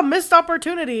 this was a missed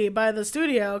opportunity by the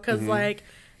studio because, like,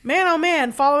 man, oh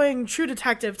man, following True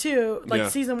Detective too, like Yeah.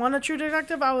 season 1 of True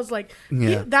Detective, I was like,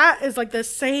 Yeah. that is like the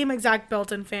same exact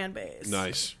built-in fan base,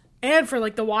 Nice. and for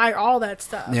like The Wire, all that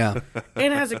stuff, Yeah.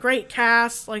 and it has a great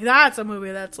cast. Like that's a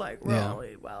movie that's like Yeah.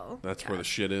 really well. That's where the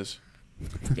shit is.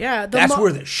 Yeah, That's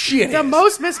where the shit the is.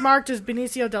 most mismarked is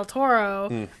Benicio del Toro,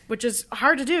 Hmm. which is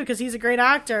hard to do because he's a great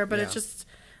actor, but it's Yeah. just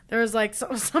there was like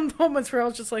some moments where I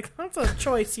was just like, that's a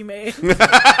choice you made.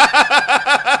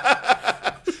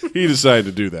 He decided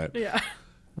to do that. Yeah.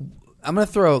 I'm going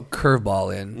to throw a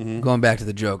curveball in, going back to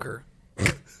the Joker.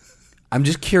 I'm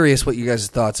just curious what you guys'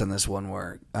 thoughts on this one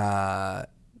were. And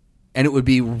it would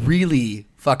be really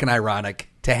fucking ironic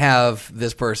to have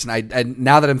this person. I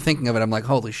now that I'm thinking of it, I'm like,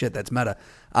 holy shit, that's meta.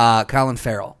 Colin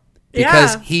Farrell.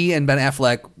 Because Yeah. he and Ben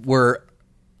Affleck were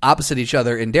opposite each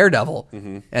other in Daredevil.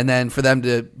 And then for them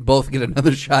to both get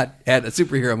another shot at a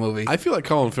superhero movie. I feel like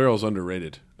Colin Farrell's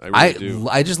underrated. I really do.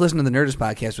 I just listened to the Nerdist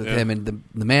podcast with Yeah. him, and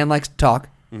the man likes to talk.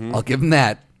 I'll give him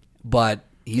that. But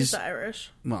He's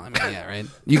Irish. well, I mean, yeah, right.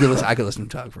 You could listen. I could listen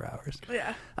to him talk for hours.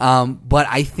 Yeah. But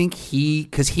I think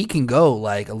because he can go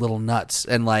like a little nuts,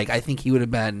 and like I think he would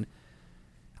have been.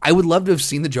 I would love to have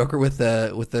seen the Joker with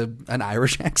an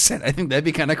Irish accent. I think that'd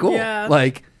be kind of cool. Yeah.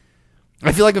 Like,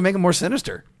 I feel like it'd make him more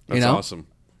sinister. That's you know, awesome.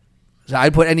 So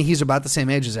I'd put, and he's about the same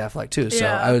age as Affleck too. So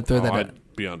Yeah. I would throw Oh, that.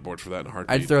 I'd be on board for that in a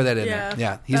heartbeat. I'd throw that in Yeah. there. Yeah,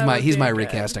 That would he's be my good.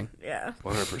 recasting. Yeah.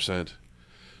 100%.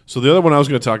 So the other one I was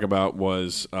going to talk about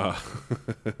was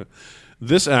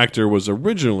this actor was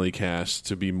originally cast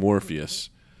to be Morpheus,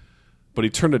 but he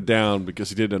turned it down because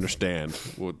he didn't understand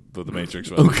what the Matrix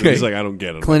was. Okay. He's like, I don't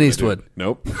get it. Clint I'm not gonna Eastwood. do it.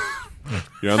 Nope.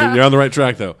 You're on the right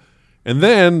track though. And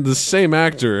then the same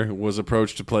actor was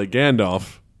approached to play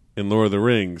Gandalf in Lord of the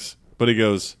Rings, but he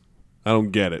goes, I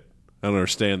don't get it. I don't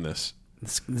understand this.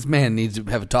 This man needs to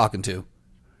have a talking to.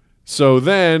 So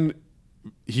then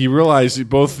he realized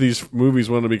both these movies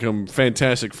want to become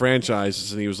fantastic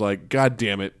franchises, and he was like, God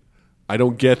damn it. I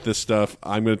don't get this stuff.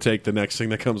 I'm going to take the next thing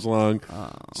that comes along.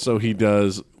 So he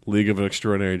does League of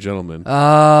Extraordinary Gentlemen.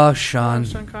 Oh, Sean.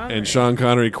 Sean Connery. And Sean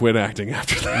Connery quit acting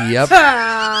after that. Yep.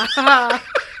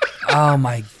 Oh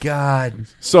my God.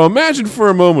 So imagine for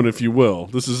a moment, if you will.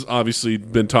 This has obviously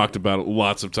been talked about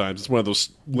lots of times. It's one of those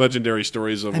legendary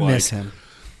stories of I miss him.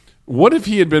 what if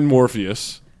he had been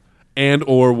Morpheus, and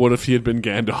or what if he had been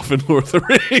Gandalf in Lord of the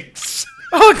Rings?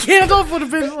 Oh, Gandalf would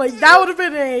have been like that. Would have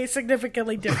been a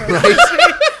significantly different.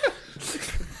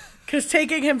 Because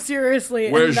taking him seriously.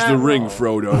 Where's the ring, role.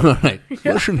 Frodo? Right.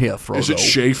 Listen here, Frodo. Is it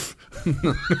chafe?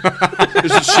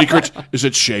 Is it secret? Is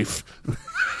it chafe?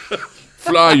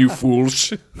 Fly, you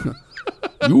fools!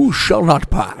 You shall not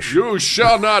pass. You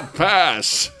shall not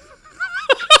pass.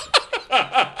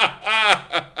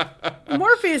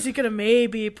 Morpheus, you could have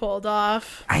maybe pulled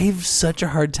off. I have such a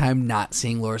hard time not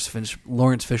seeing Lawrence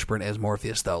Fishburne as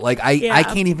Morpheus, though. Like, I Yeah.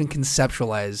 can't even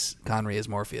conceptualize Connery as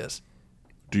Morpheus.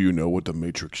 Do you know what the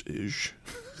Matrix is?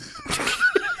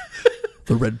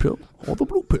 The red pill or the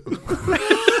blue pill?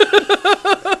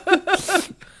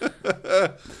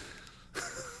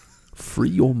 Free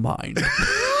your mind.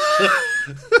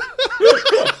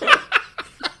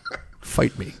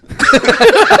 Fight me.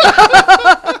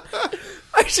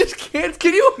 I just can't.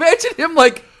 Can you imagine him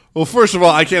like... Well, first of all,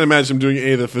 I can't imagine him doing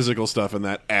any of the physical stuff in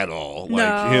that at all. Like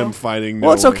No. him fighting.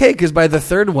 Well, it's okay, because by the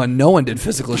third one, no one did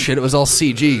physical shit. It was all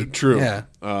CG. True. Yeah.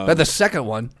 By the second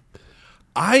one...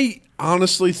 I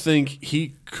honestly think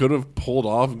he could have pulled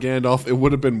off Gandalf. It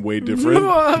would have been way different.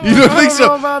 I You don't think don't so?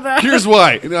 know about that. Here's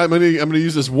why. And I'm going to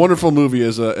use this wonderful movie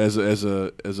as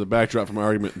a backdrop for my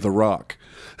argument. The Rock.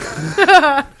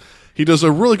 He does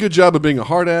a really good job of being a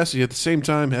hard ass. Yet at the same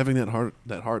time having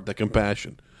that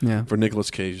compassion. Yeah. For Nicolas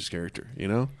Cage's character. You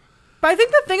know. But I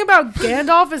think the thing about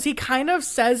Gandalf is he kind of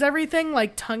says everything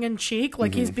like tongue in cheek,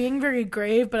 like he's being very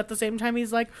grave, but at the same time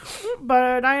he's like,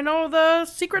 but I know the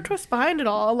secret twist behind it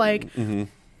all, like.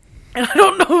 And I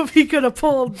don't know if he could have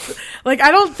pulled, like,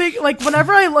 I don't think, like,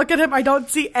 whenever I look at him, I don't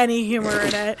see any humor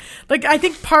in it. Like, I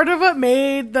think part of what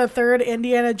made the third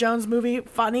Indiana Jones movie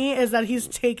funny is that he's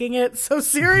taking it so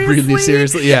seriously. Really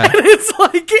seriously, yeah. And it's,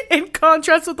 like, in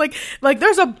contrast with, like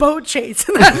there's a boat chase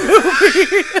in that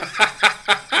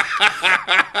movie.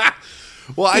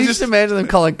 Well, I I just just imagine them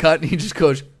calling cut, and he just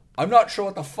goes, I'm not sure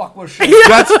what the fuck was shit.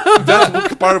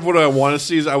 that's part of what I want to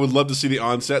see. Is I would love to see the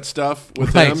onset stuff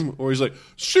with Right. him, where he's like,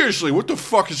 "Seriously, what the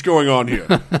fuck is going on here?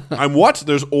 I'm what?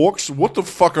 There's orcs. What the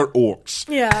fuck are orcs?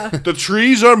 Yeah. The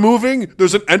trees are moving.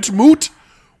 There's an entmoot.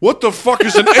 What the fuck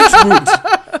is an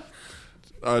entmoot?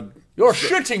 You're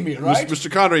shitting me, right?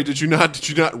 Mr. Connery, did you not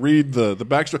read the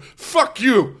backstory? Fuck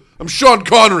you. I'm Sean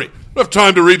Connery. I don't have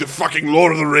time to read the fucking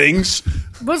Lord of the Rings.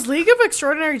 Was League of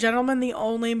Extraordinary Gentlemen the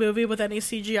only movie with any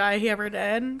CGI he ever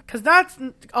did? Because that's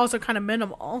also kind of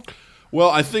minimal. Well,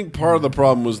 I think part of the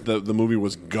problem was that the movie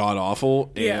was god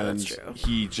awful, and Yeah, that's true.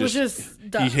 he just Which is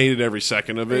dumb. he hated every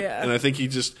second of it, Yeah. and I think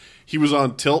he was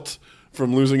on tilt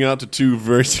from losing out to two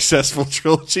very successful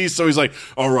trilogies. So he's like,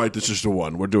 "All right, this is the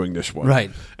one. We're doing this one." Right.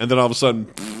 And then all of a sudden,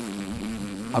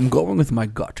 I'm going with my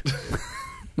gut.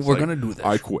 We're going to do this.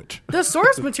 I quit. The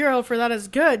source material for that is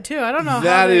good, too. I don't know how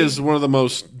That they- is one of the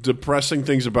most depressing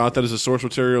things about that. Is the source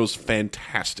material is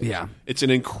fantastic. Yeah. It's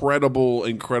an incredible,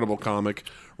 incredible comic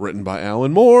written by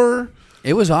Alan Moore.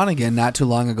 It was on again not too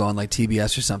long ago on like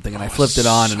TBS or something, and I flipped it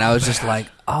on, and I was just like,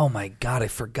 oh my God, I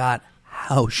forgot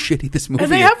how shitty this movie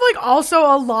And they is. have, like, also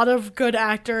a lot of good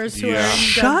actors who Yeah. are in good-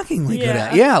 Shockingly good Yeah.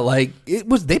 at yeah, like it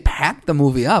was. They packed the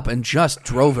movie up and just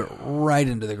drove it right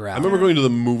into the ground. I remember going to the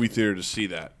movie theater to see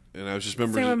that, and I was just Same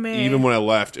with remember me. even when I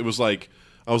left, it was like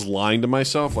I was lying to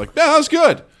myself, like, "Yeah, that was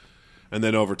good," and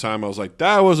then over time, I was like,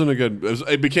 "That wasn't a good."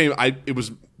 It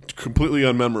was completely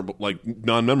unmemorable, like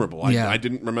non-memorable. Yeah. I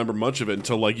didn't remember much of it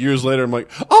until like years later. I'm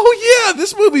like, "Oh yeah,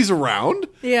 this movie's around.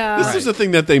 Yeah. this Right. is a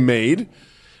thing that they made."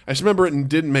 I just remember it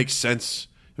didn't make sense.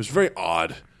 It was very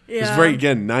odd. It was Yeah. very,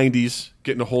 again, 90s,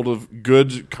 getting a hold of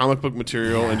good comic book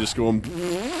material and just going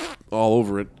all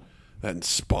over it. That and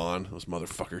Spawn, those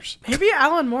motherfuckers. Maybe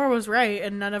Alan Moore was right,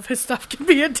 and none of his stuff can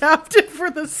be adapted for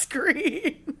the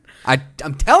screen.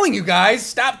 I'm telling you guys,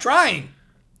 stop trying.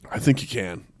 I think you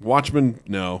can. Watchmen,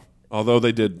 no. Although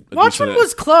they did. a Watchmen decent-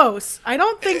 was close. I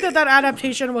don't think that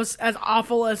adaptation was as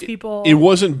awful as people. It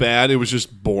wasn't bad. It was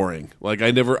just boring. Like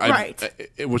I never, Right.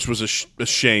 which was a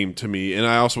shame to me. And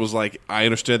I also was like, I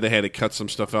understand they had to cut some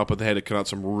stuff out, but they had to cut out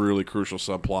some really crucial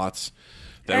subplots.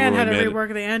 That and really had to made it-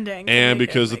 rework the ending. to And make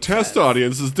it because the make test sense.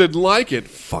 audiences didn't like it.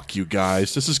 Fuck you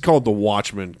guys. This is called The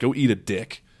Watchmen. Go eat a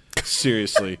dick.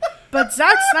 Seriously. But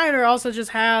Zack Snyder also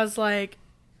just has, like,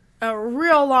 a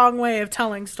real long way of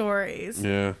telling stories.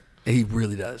 Yeah. He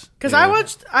really does. Because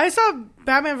I saw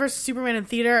Batman vs. Superman in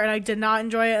theater, and I did not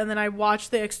enjoy it, and then I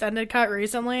watched the extended cut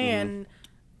recently and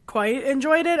quite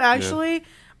enjoyed it, actually.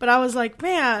 But I was like,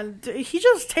 man, he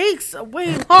just takes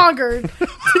way longer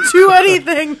to do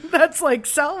anything that's like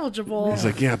salvageable. He's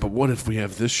like, yeah, but what if we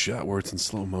have this shot where it's in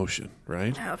slow motion,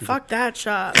 right? Yeah, fuck that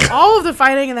shot. All of the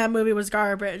fighting in that movie was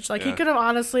garbage. Like, he Yeah. could have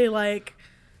honestly, like,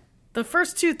 the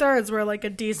first 2/3 were like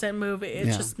a decent movie.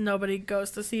 It's just nobody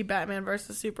goes to see Batman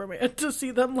versus Superman to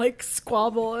see them like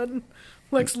squabble in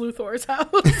Lex Luthor's house.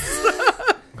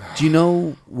 Do you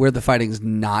know where the fighting's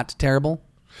not terrible?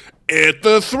 At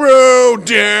the throwdown.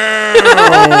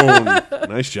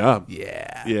 Nice job.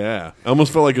 Yeah. Yeah. I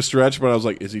almost felt like a stretch, but I was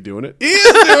like, is he doing it? He is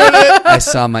doing it. I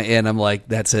saw my in. I'm like,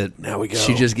 that's it. Now we go.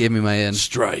 She just gave me my in.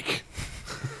 Strike.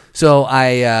 So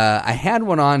I had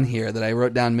one on here that I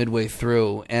wrote down midway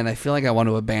through, and I feel like I want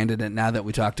to abandon it now that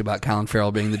we talked about Colin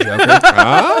Farrell being the Joker.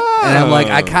 And I'm like,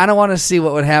 I kind of want to see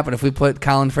what would happen if we put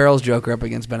Colin Farrell's Joker up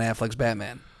against Ben Affleck's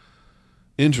Batman.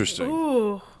 Interesting.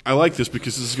 Ooh. I like this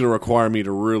because this is going to require me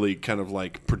to really kind of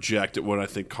like project at what I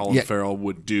think Colin Farrell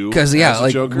would do. Because as a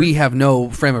like Joker. we have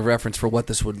no frame of reference for what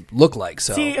this would look like.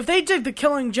 So See, if they did the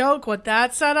Killing Joke with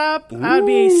that setup, I would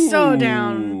be so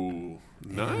down. Ooh,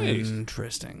 nice.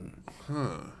 Interesting.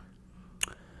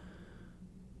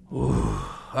 Ooh.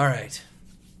 All right.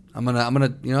 I'm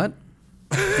gonna. You know what?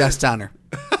 Gus Donner.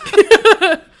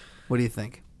 What do you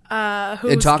think?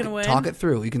 Who's talk gonna win? talk it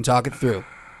through. You can talk it through.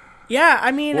 Yeah,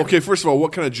 I mean, Okay, first of all,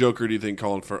 what kind of Joker do you think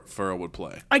Colin Farrell would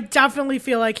play? I definitely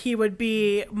feel like he would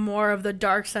be more of the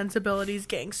dark sensibilities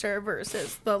gangster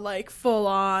versus the like full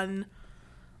on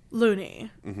loony.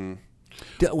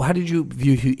 How did you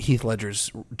view Heath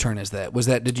Ledger's turn as that? Was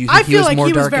that? Did you I think he feel was like more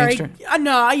he was dark very gangster?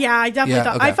 no, yeah, I definitely Yeah,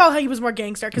 thought okay. I felt like he was more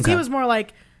gangster because he Okay. was more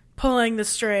like pulling the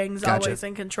strings, Gotcha. always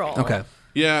in control. Okay.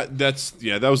 Yeah, that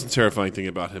was the terrifying thing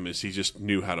about him is he just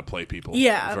knew how to play people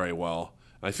very well.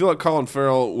 I feel like Colin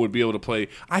Farrell would be able to play.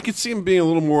 I could see him being a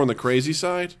little more on the crazy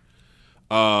side.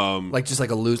 Like just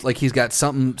like a loose, like he's got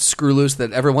something screw loose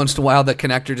that every once in a while that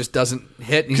connector just doesn't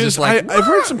hit. And he's Because just like, I've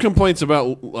heard some complaints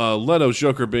about Leto's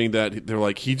Joker being that they're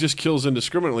like he just kills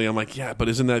indiscriminately. I'm like, yeah, but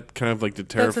isn't that kind of like the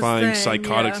terrifying thing,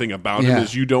 psychotic yeah. thing about him Yeah.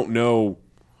 is you don't know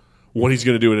what he's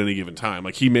going to do at any given time.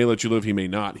 Like he may let you live, he may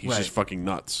not. He's Right. just fucking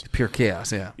nuts. pure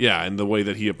chaos. Yeah. Yeah, and the way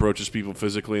that he approaches people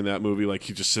physically in that movie, like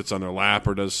he just sits on their lap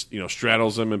or does,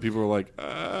 straddles them, and people are like,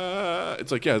 it's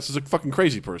like, yeah, this is a fucking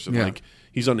crazy person. Yeah. Like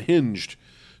he's unhinged.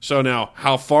 So now,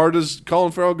 how far does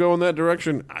Colin Farrell go in that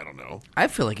direction? I don't know. I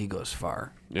feel like he goes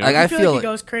far. Yeah. Like You I feel feel like he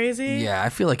goes crazy. Yeah, I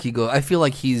feel like he goes. I feel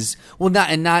like he's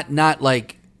not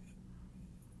like,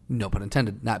 no pun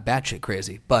intended, not batshit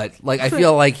crazy, but like I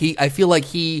feel like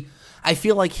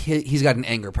he's got an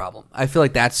anger problem. I feel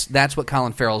like that's what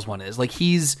Colin Farrell's one is. Like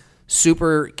he's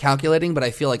super calculating, but I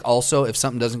feel like also if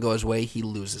something doesn't go his way, he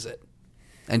loses it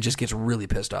and just gets really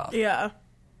pissed off. Yeah.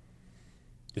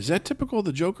 Is that typical of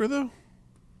the Joker, though?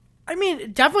 I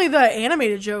mean, definitely the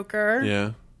animated Joker.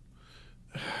 Yeah.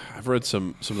 I've read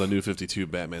some of the New 52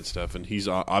 Batman stuff, and he's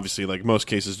obviously, like most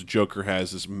cases, the Joker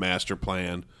has this master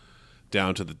plan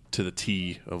down to the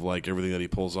T of like everything that he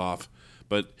pulls off.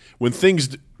 But when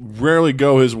things rarely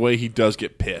go his way, he does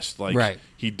get pissed. Like Right.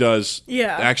 he does.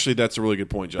 Yeah. Actually, that's a really good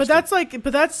point, Justin.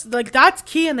 But that's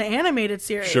key in the animated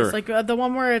series. Sure. Like the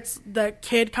one where it's the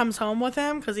kid comes home with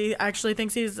him because he actually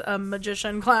thinks he's a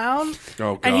magician clown.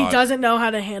 Oh, And he God. doesn't know how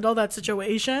to handle that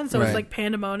situation. So Right. it's like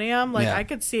pandemonium. Like Yeah. I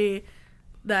could see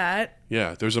that.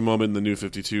 Yeah, there's a moment in the New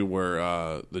 52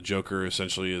 where the Joker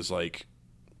essentially is like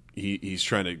he's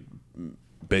trying to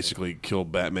basically kill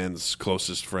Batman's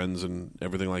closest friends and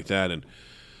everything like that, and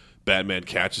Batman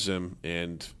catches him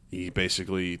and he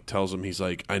basically tells him, he's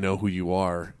like, I know who you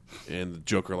are, and the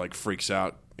Joker like freaks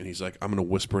out and he's like, I'm gonna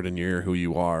whisper it in your ear who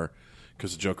you are,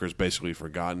 because the Joker is basically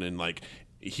forgotten, and like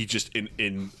he just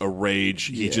in a rage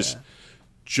he just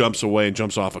jumps away and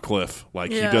jumps off a cliff.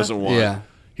 Like Yeah. he doesn't want Yeah.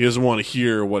 he doesn't want to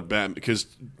hear what Batman, because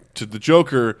to the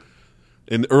Joker,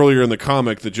 and earlier in the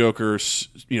comic, the Joker,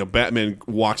 Batman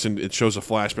walks in. It shows a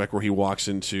flashback where he walks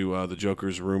into the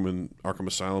Joker's room in Arkham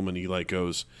Asylum, and he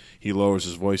he lowers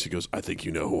his voice. He goes, "I think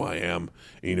you know who I am,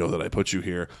 and you know that I put you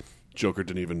here." Joker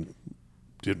didn't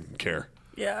care.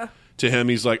 Yeah. To him,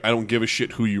 he's like, "I don't give a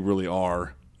shit who you really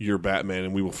are. You're Batman,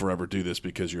 and we will forever do this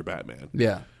because you're Batman."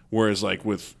 Yeah. Whereas, like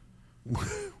with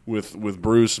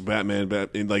Bruce, Batman,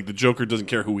 and like the Joker doesn't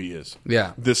care who he is.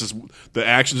 Yeah. This is the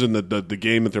actions in the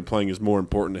game that they're playing is more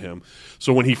important to him.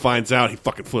 So when he finds out, he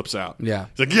fucking flips out. Yeah.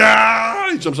 He's like,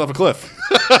 yeah, he jumps off a cliff.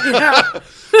 Yeah.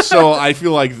 So I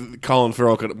feel like Colin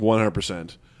Farrell could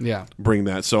 100% Yeah. bring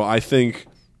that. So I think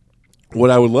what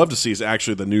I would love to see is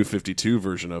actually the New 52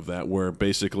 version of that, where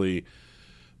basically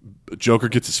Joker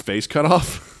gets his face cut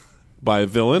off by a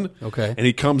villain. Okay. And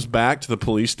he comes back to the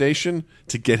police station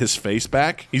to get his face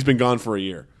back. He's been gone for a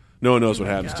year. No one knows what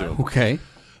happens to him. Okay.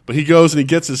 But he goes and he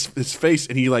gets his face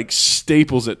and he like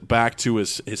staples it back to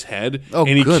his head. Oh,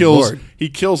 and he good kills Lord. he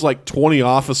kills like 20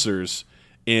 officers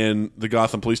in the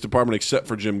Gotham Police Department except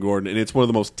for Jim Gordon, and it's one of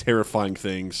the most terrifying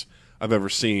things I've ever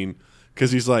seen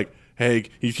because he's like, hey,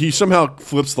 he somehow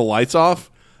flips the lights off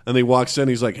and he walks in.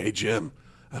 He's like, hey Jim,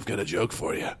 I've got a joke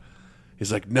for you.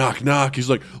 He's like, knock knock. He's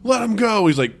like, let him go.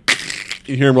 He's like,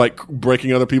 you hear him like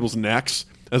breaking other people's necks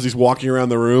as he's walking around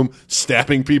the room,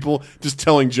 stabbing people, just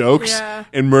telling jokes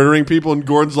and murdering people. And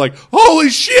Gordon's like, holy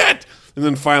shit! And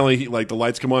then finally, the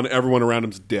lights come on, everyone around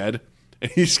him's dead.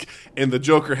 And the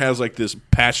Joker has like this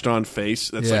patched on face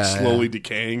that's like slowly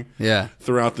decaying. Yeah.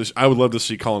 Throughout this, I would love to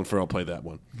see Colin Farrell play that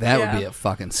one. That would be a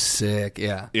fucking sick.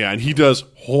 Yeah. Yeah, and he does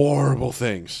horrible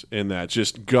things in that,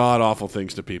 just god awful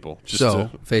things to people.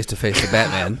 Face to face to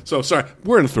Batman. So sorry,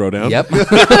 we're in a throwdown.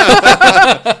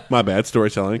 Yep. My bad.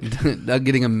 Storytelling. Doug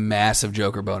getting a massive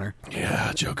Joker boner.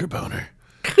 Yeah, Joker boner.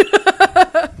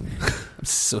 I'm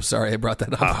so sorry I brought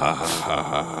that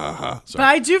up. But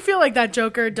I do feel like that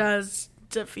Joker does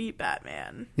defeat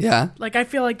Batman. Yeah. Like, I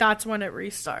feel like that's when it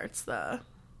restarts the...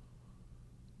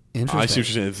 Interesting. I see what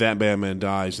you're saying. If that Batman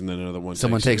dies and then another one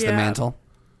Someone takes the Yeah. mantle.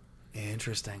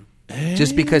 Interesting.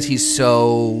 Just because he's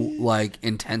so, like,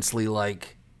 intensely,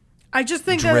 like... I just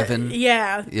think driven. that...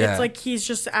 Yeah. It's like he's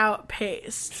just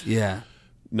outpaced. Yeah.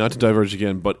 Not to diverge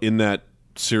again, but in that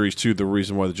series too, the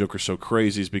reason why the Joker's so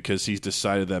crazy is because he's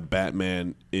decided that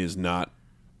Batman is not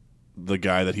the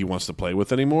guy that he wants to play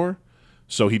with anymore.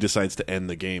 So he decides to end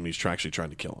the game. He's actually trying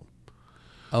to kill him.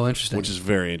 Oh, interesting. Which is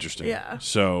very interesting. Yeah.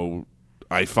 So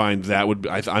I find that would be,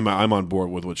 I'm on board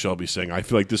with what Shelby's saying. I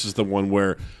feel like this is the one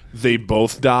where they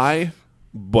both die,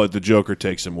 but the Joker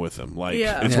takes him with him. Like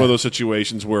it's one of those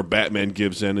situations where Batman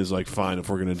gives in, is like, fine, if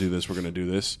we're going to do this, we're going to do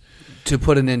this. To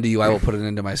put an end to you, I will put an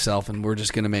end to myself, and we're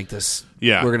just going to make this.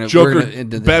 Yeah, we're gonna, Joker. we're gonna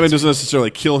end Batman doesn't necessarily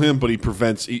kill him, but he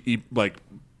prevents. He like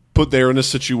put there in a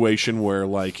situation where,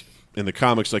 like in the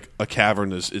comics, like a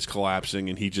cavern is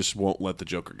collapsing, and he just won't let the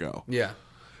Joker go. Yeah,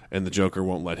 and the Joker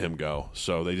won't let him go.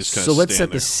 So they just kind of. So let's set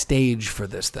there. the stage for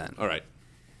this then. All right.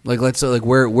 Like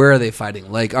where are they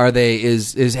fighting? Like are they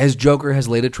has Joker has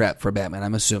laid a trap for Batman?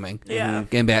 I'm assuming. Yeah.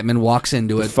 And Batman walks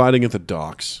into They're it. fighting at the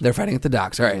docks. They're fighting at the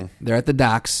docks. All right. They're at the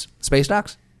docks. Space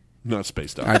docks. Not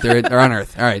space docks. All right. They're on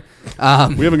Earth. All right.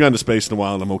 We haven't gone to space in a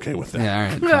while, and I'm okay with that. Yeah.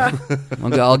 All right.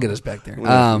 Fine. I'll get us back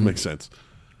there. Makes sense.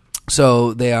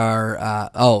 So they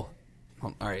are. All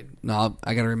right. No,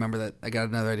 I got to remember that. I got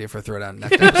another idea for a throwdown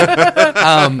next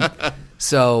episode.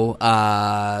 So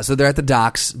they're at the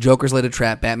docks. Joker's laid a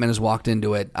trap. Batman has walked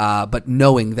into it, but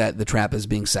knowing that the trap is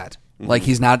being set. Like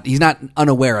he's not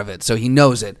unaware of it, so he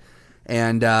knows it.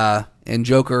 And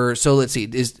Joker. So let's see.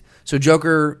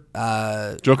 Joker's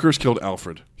killed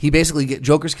Alfred. He basically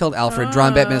Joker's killed Alfred,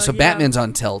 drawn Batman. So Batman's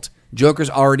on tilt. Joker's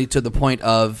already to the point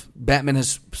of Batman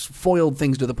has foiled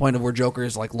things to the point of where Joker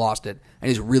has like lost it, and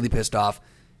he's really pissed off.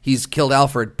 He's killed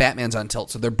Alfred. Batman's on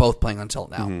tilt, so they're both playing on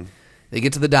tilt now. They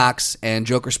get to the docks, and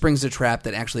Joker springs a trap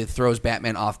that actually throws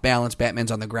Batman off balance.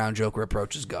 Batman's on the ground. Joker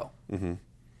approaches. Go. I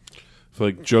feel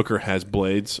like Joker has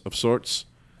blades of sorts,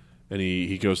 and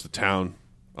he goes to town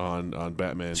on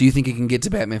Batman. So you think he can get to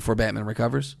Batman before Batman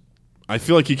recovers? I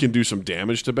feel like he can do some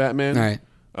damage to Batman. All right.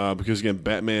 Because again,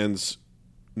 Batman's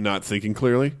not thinking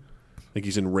clearly. I think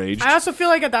he's enraged. I also feel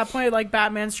like at that point, like,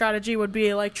 Batman's strategy would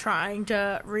be, like, trying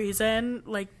to reason,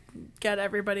 like, get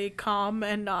everybody calm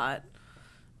and not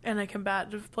in a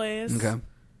combative place. Okay.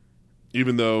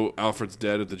 Even though Alfred's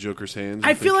dead at the Joker's hands.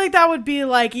 I feel like that would be,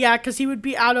 like, yeah, because he would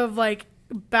be out of, like,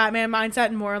 Batman mindset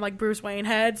and more, like, Bruce Wayne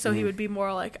head, so he would be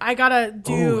more, like, I gotta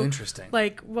do... Oh, interesting.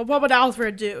 Like, what would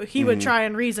Alfred do? He would try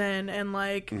and reason and,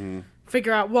 like...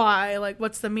 figure out why, like,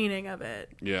 what's the meaning of it.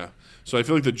 Yeah. So I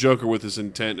feel like the Joker, with his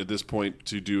intent at this point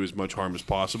to do as much harm as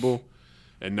possible,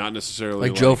 and not necessarily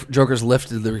like Joker's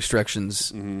lifted the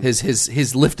restrictions.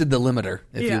 His lifted the limiter,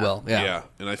 if you will. Yeah.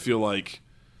 And I feel like,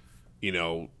 he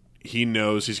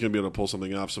knows he's going to be able to pull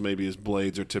something off, so maybe his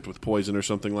blades are tipped with poison or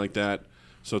something like that.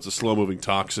 So it's a slow-moving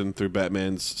toxin through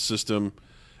Batman's system,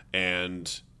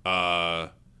 and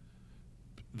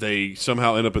they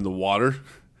somehow end up in the water.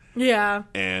 Yeah.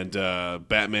 And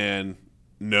Batman,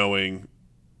 knowing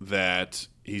that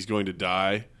he's going to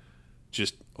die,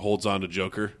 just holds on to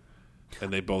Joker,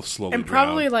 and they both slowly And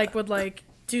probably, drown. like, would, like,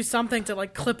 do something to,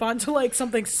 like, clip onto, like,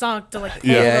 something sunk to, like, pull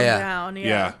Yeah. them down.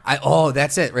 Yeah.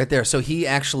 That's it right there. So he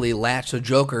actually so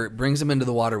Joker brings him into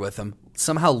the water with him,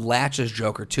 somehow latches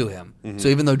Joker to him. So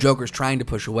even though Joker's trying to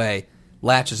push away,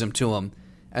 latches him to him,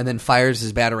 and then fires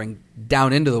his battering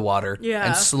down into the water, Yeah.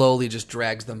 and slowly just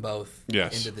drags them both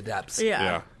Yes. into the depths.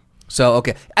 Yeah. So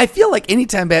okay, I feel like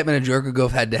anytime Batman and Joker go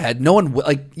head to head, no one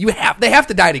they have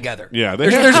to die together. Yeah,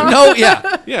 there's no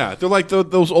Yeah, they're like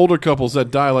those older couples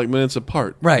that die like minutes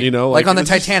apart. Right. You know, like on the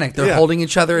Titanic, they're holding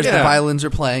each other as the Yeah. violins are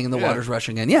playing and the water's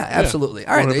rushing in. Yeah, absolutely.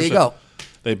 All right, there you go.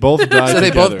 They both die. So they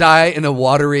together. both die in a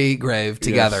watery grave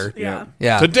together. Yes.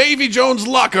 Yeah. To Davy Jones'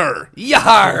 locker.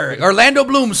 Yar! Orlando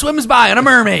Bloom swims by on a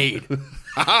mermaid.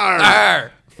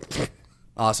 Arr!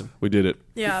 Awesome. We did it.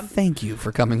 Yeah. Thank you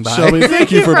for coming by. Shelby,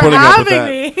 thank you for for putting up with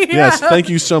having that. me. Yes, thank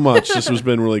you so much. This has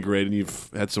been really great, and you've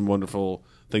had some wonderful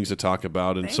things to talk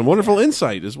about and some wonderful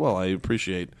insight as well. I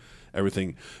appreciate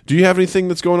everything. Do you have anything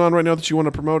that's going on right now that you want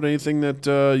to promote? Anything that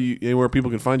anywhere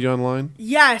people can find you online?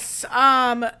 Yes.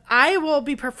 I will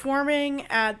be performing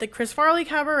at the Chris Farley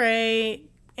Cabaret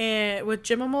with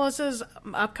Jim and Melissa's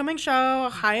upcoming show,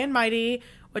 High and Mighty,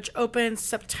 which opens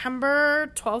September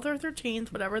 12th or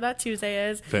 13th, whatever that Tuesday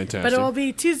is. Fantastic. But it will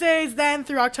be Tuesdays then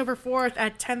through October 4th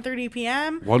at 10:30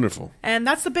 p.m. Wonderful. And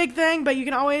that's the big thing, but you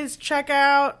can always check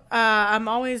out, I'm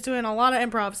always doing a lot of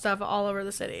improv stuff all over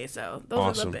the city, so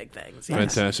those are the big things. Yes.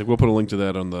 Fantastic. We'll put a link to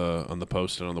that on the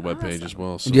post and on the webpage as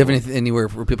well. So. Do you have anywhere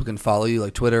where people can follow you,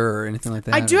 like Twitter or anything like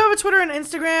that? I do have a Twitter and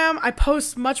Instagram. I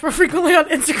post much more frequently on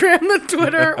Instagram than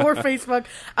Twitter or Facebook,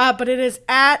 but it is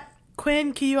at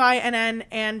Quinn, Quinn,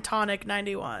 and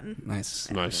Tonic91.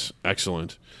 Nice.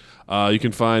 Excellent. You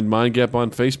can find Mind Gap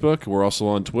on Facebook. We're also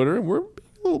on Twitter, and we're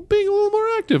being a little more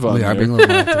active on there. We are being a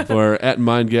little more active. We're at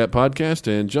Mind Gap Podcast,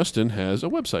 and Justin has a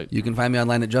website. You can find me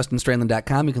online at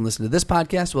justinstrandland.com. You can listen to this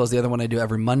podcast as well as the other one I do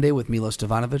every Monday with Milos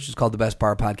Stevanovic. It's called The Best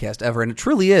Bar Podcast Ever, and it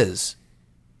truly is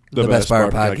the best bar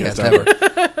podcast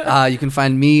ever. You can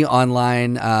find me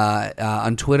online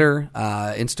on Twitter,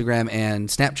 Instagram, and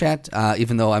Snapchat.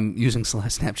 Even though I'm using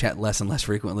Snapchat less and less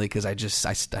frequently because I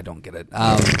don't get it.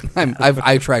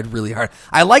 I've tried really hard.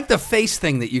 I like the face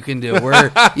thing that you can do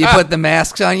where you put the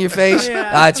masks on your face.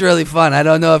 Yeah. It's really fun. I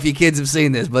don't know if you kids have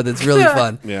seen this, but it's really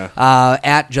fun. Yeah.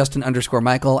 At Justin_Michael,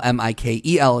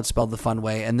 Mikel. It's spelled the fun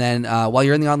way. And then while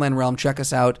you're in the online realm, check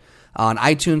us out on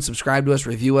iTunes, subscribe to us,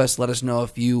 review us. Let us know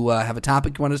if you have a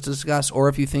topic you want us to discuss or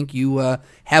if you think you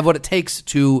have what it takes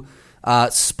to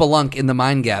spelunk in the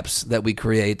mind gaps that we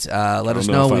create. Let us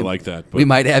know. If I like that. But. We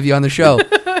might have you on the show.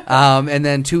 And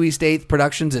then 2 East 8th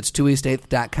Productions. It's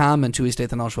 2east8th.com and 2 East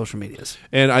 8th on all social medias.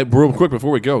 And real quick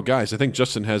before we go, guys, I think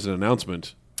Justin has an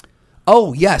announcement.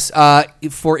 Oh, yes.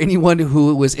 For anyone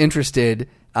who was interested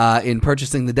in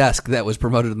purchasing the desk that was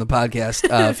promoted in the podcast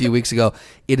a few weeks ago,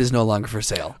 it is no longer for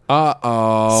sale.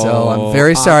 Uh-oh. So I'm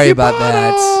very sorry about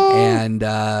that.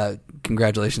 And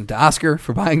congratulations to Oscar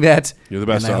for buying that. You're the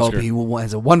best, and I Oscar. hope he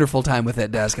has a wonderful time with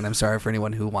that desk. And I'm sorry for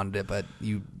anyone who wanted it, but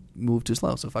you moved too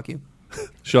slow, so fuck you.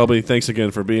 Shelby, thanks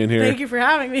again for being here. Thank you for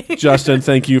having me. Justin,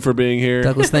 thank you for being here.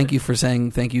 Douglas, thank you for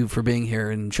saying thank you for being here.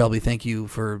 And Shelby, thank you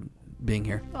for being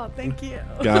here. Oh, thank you.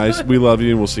 Guys, we love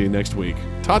you, and we'll see you next week.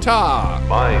 Ta-ta!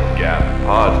 Mind Gap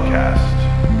Podcast.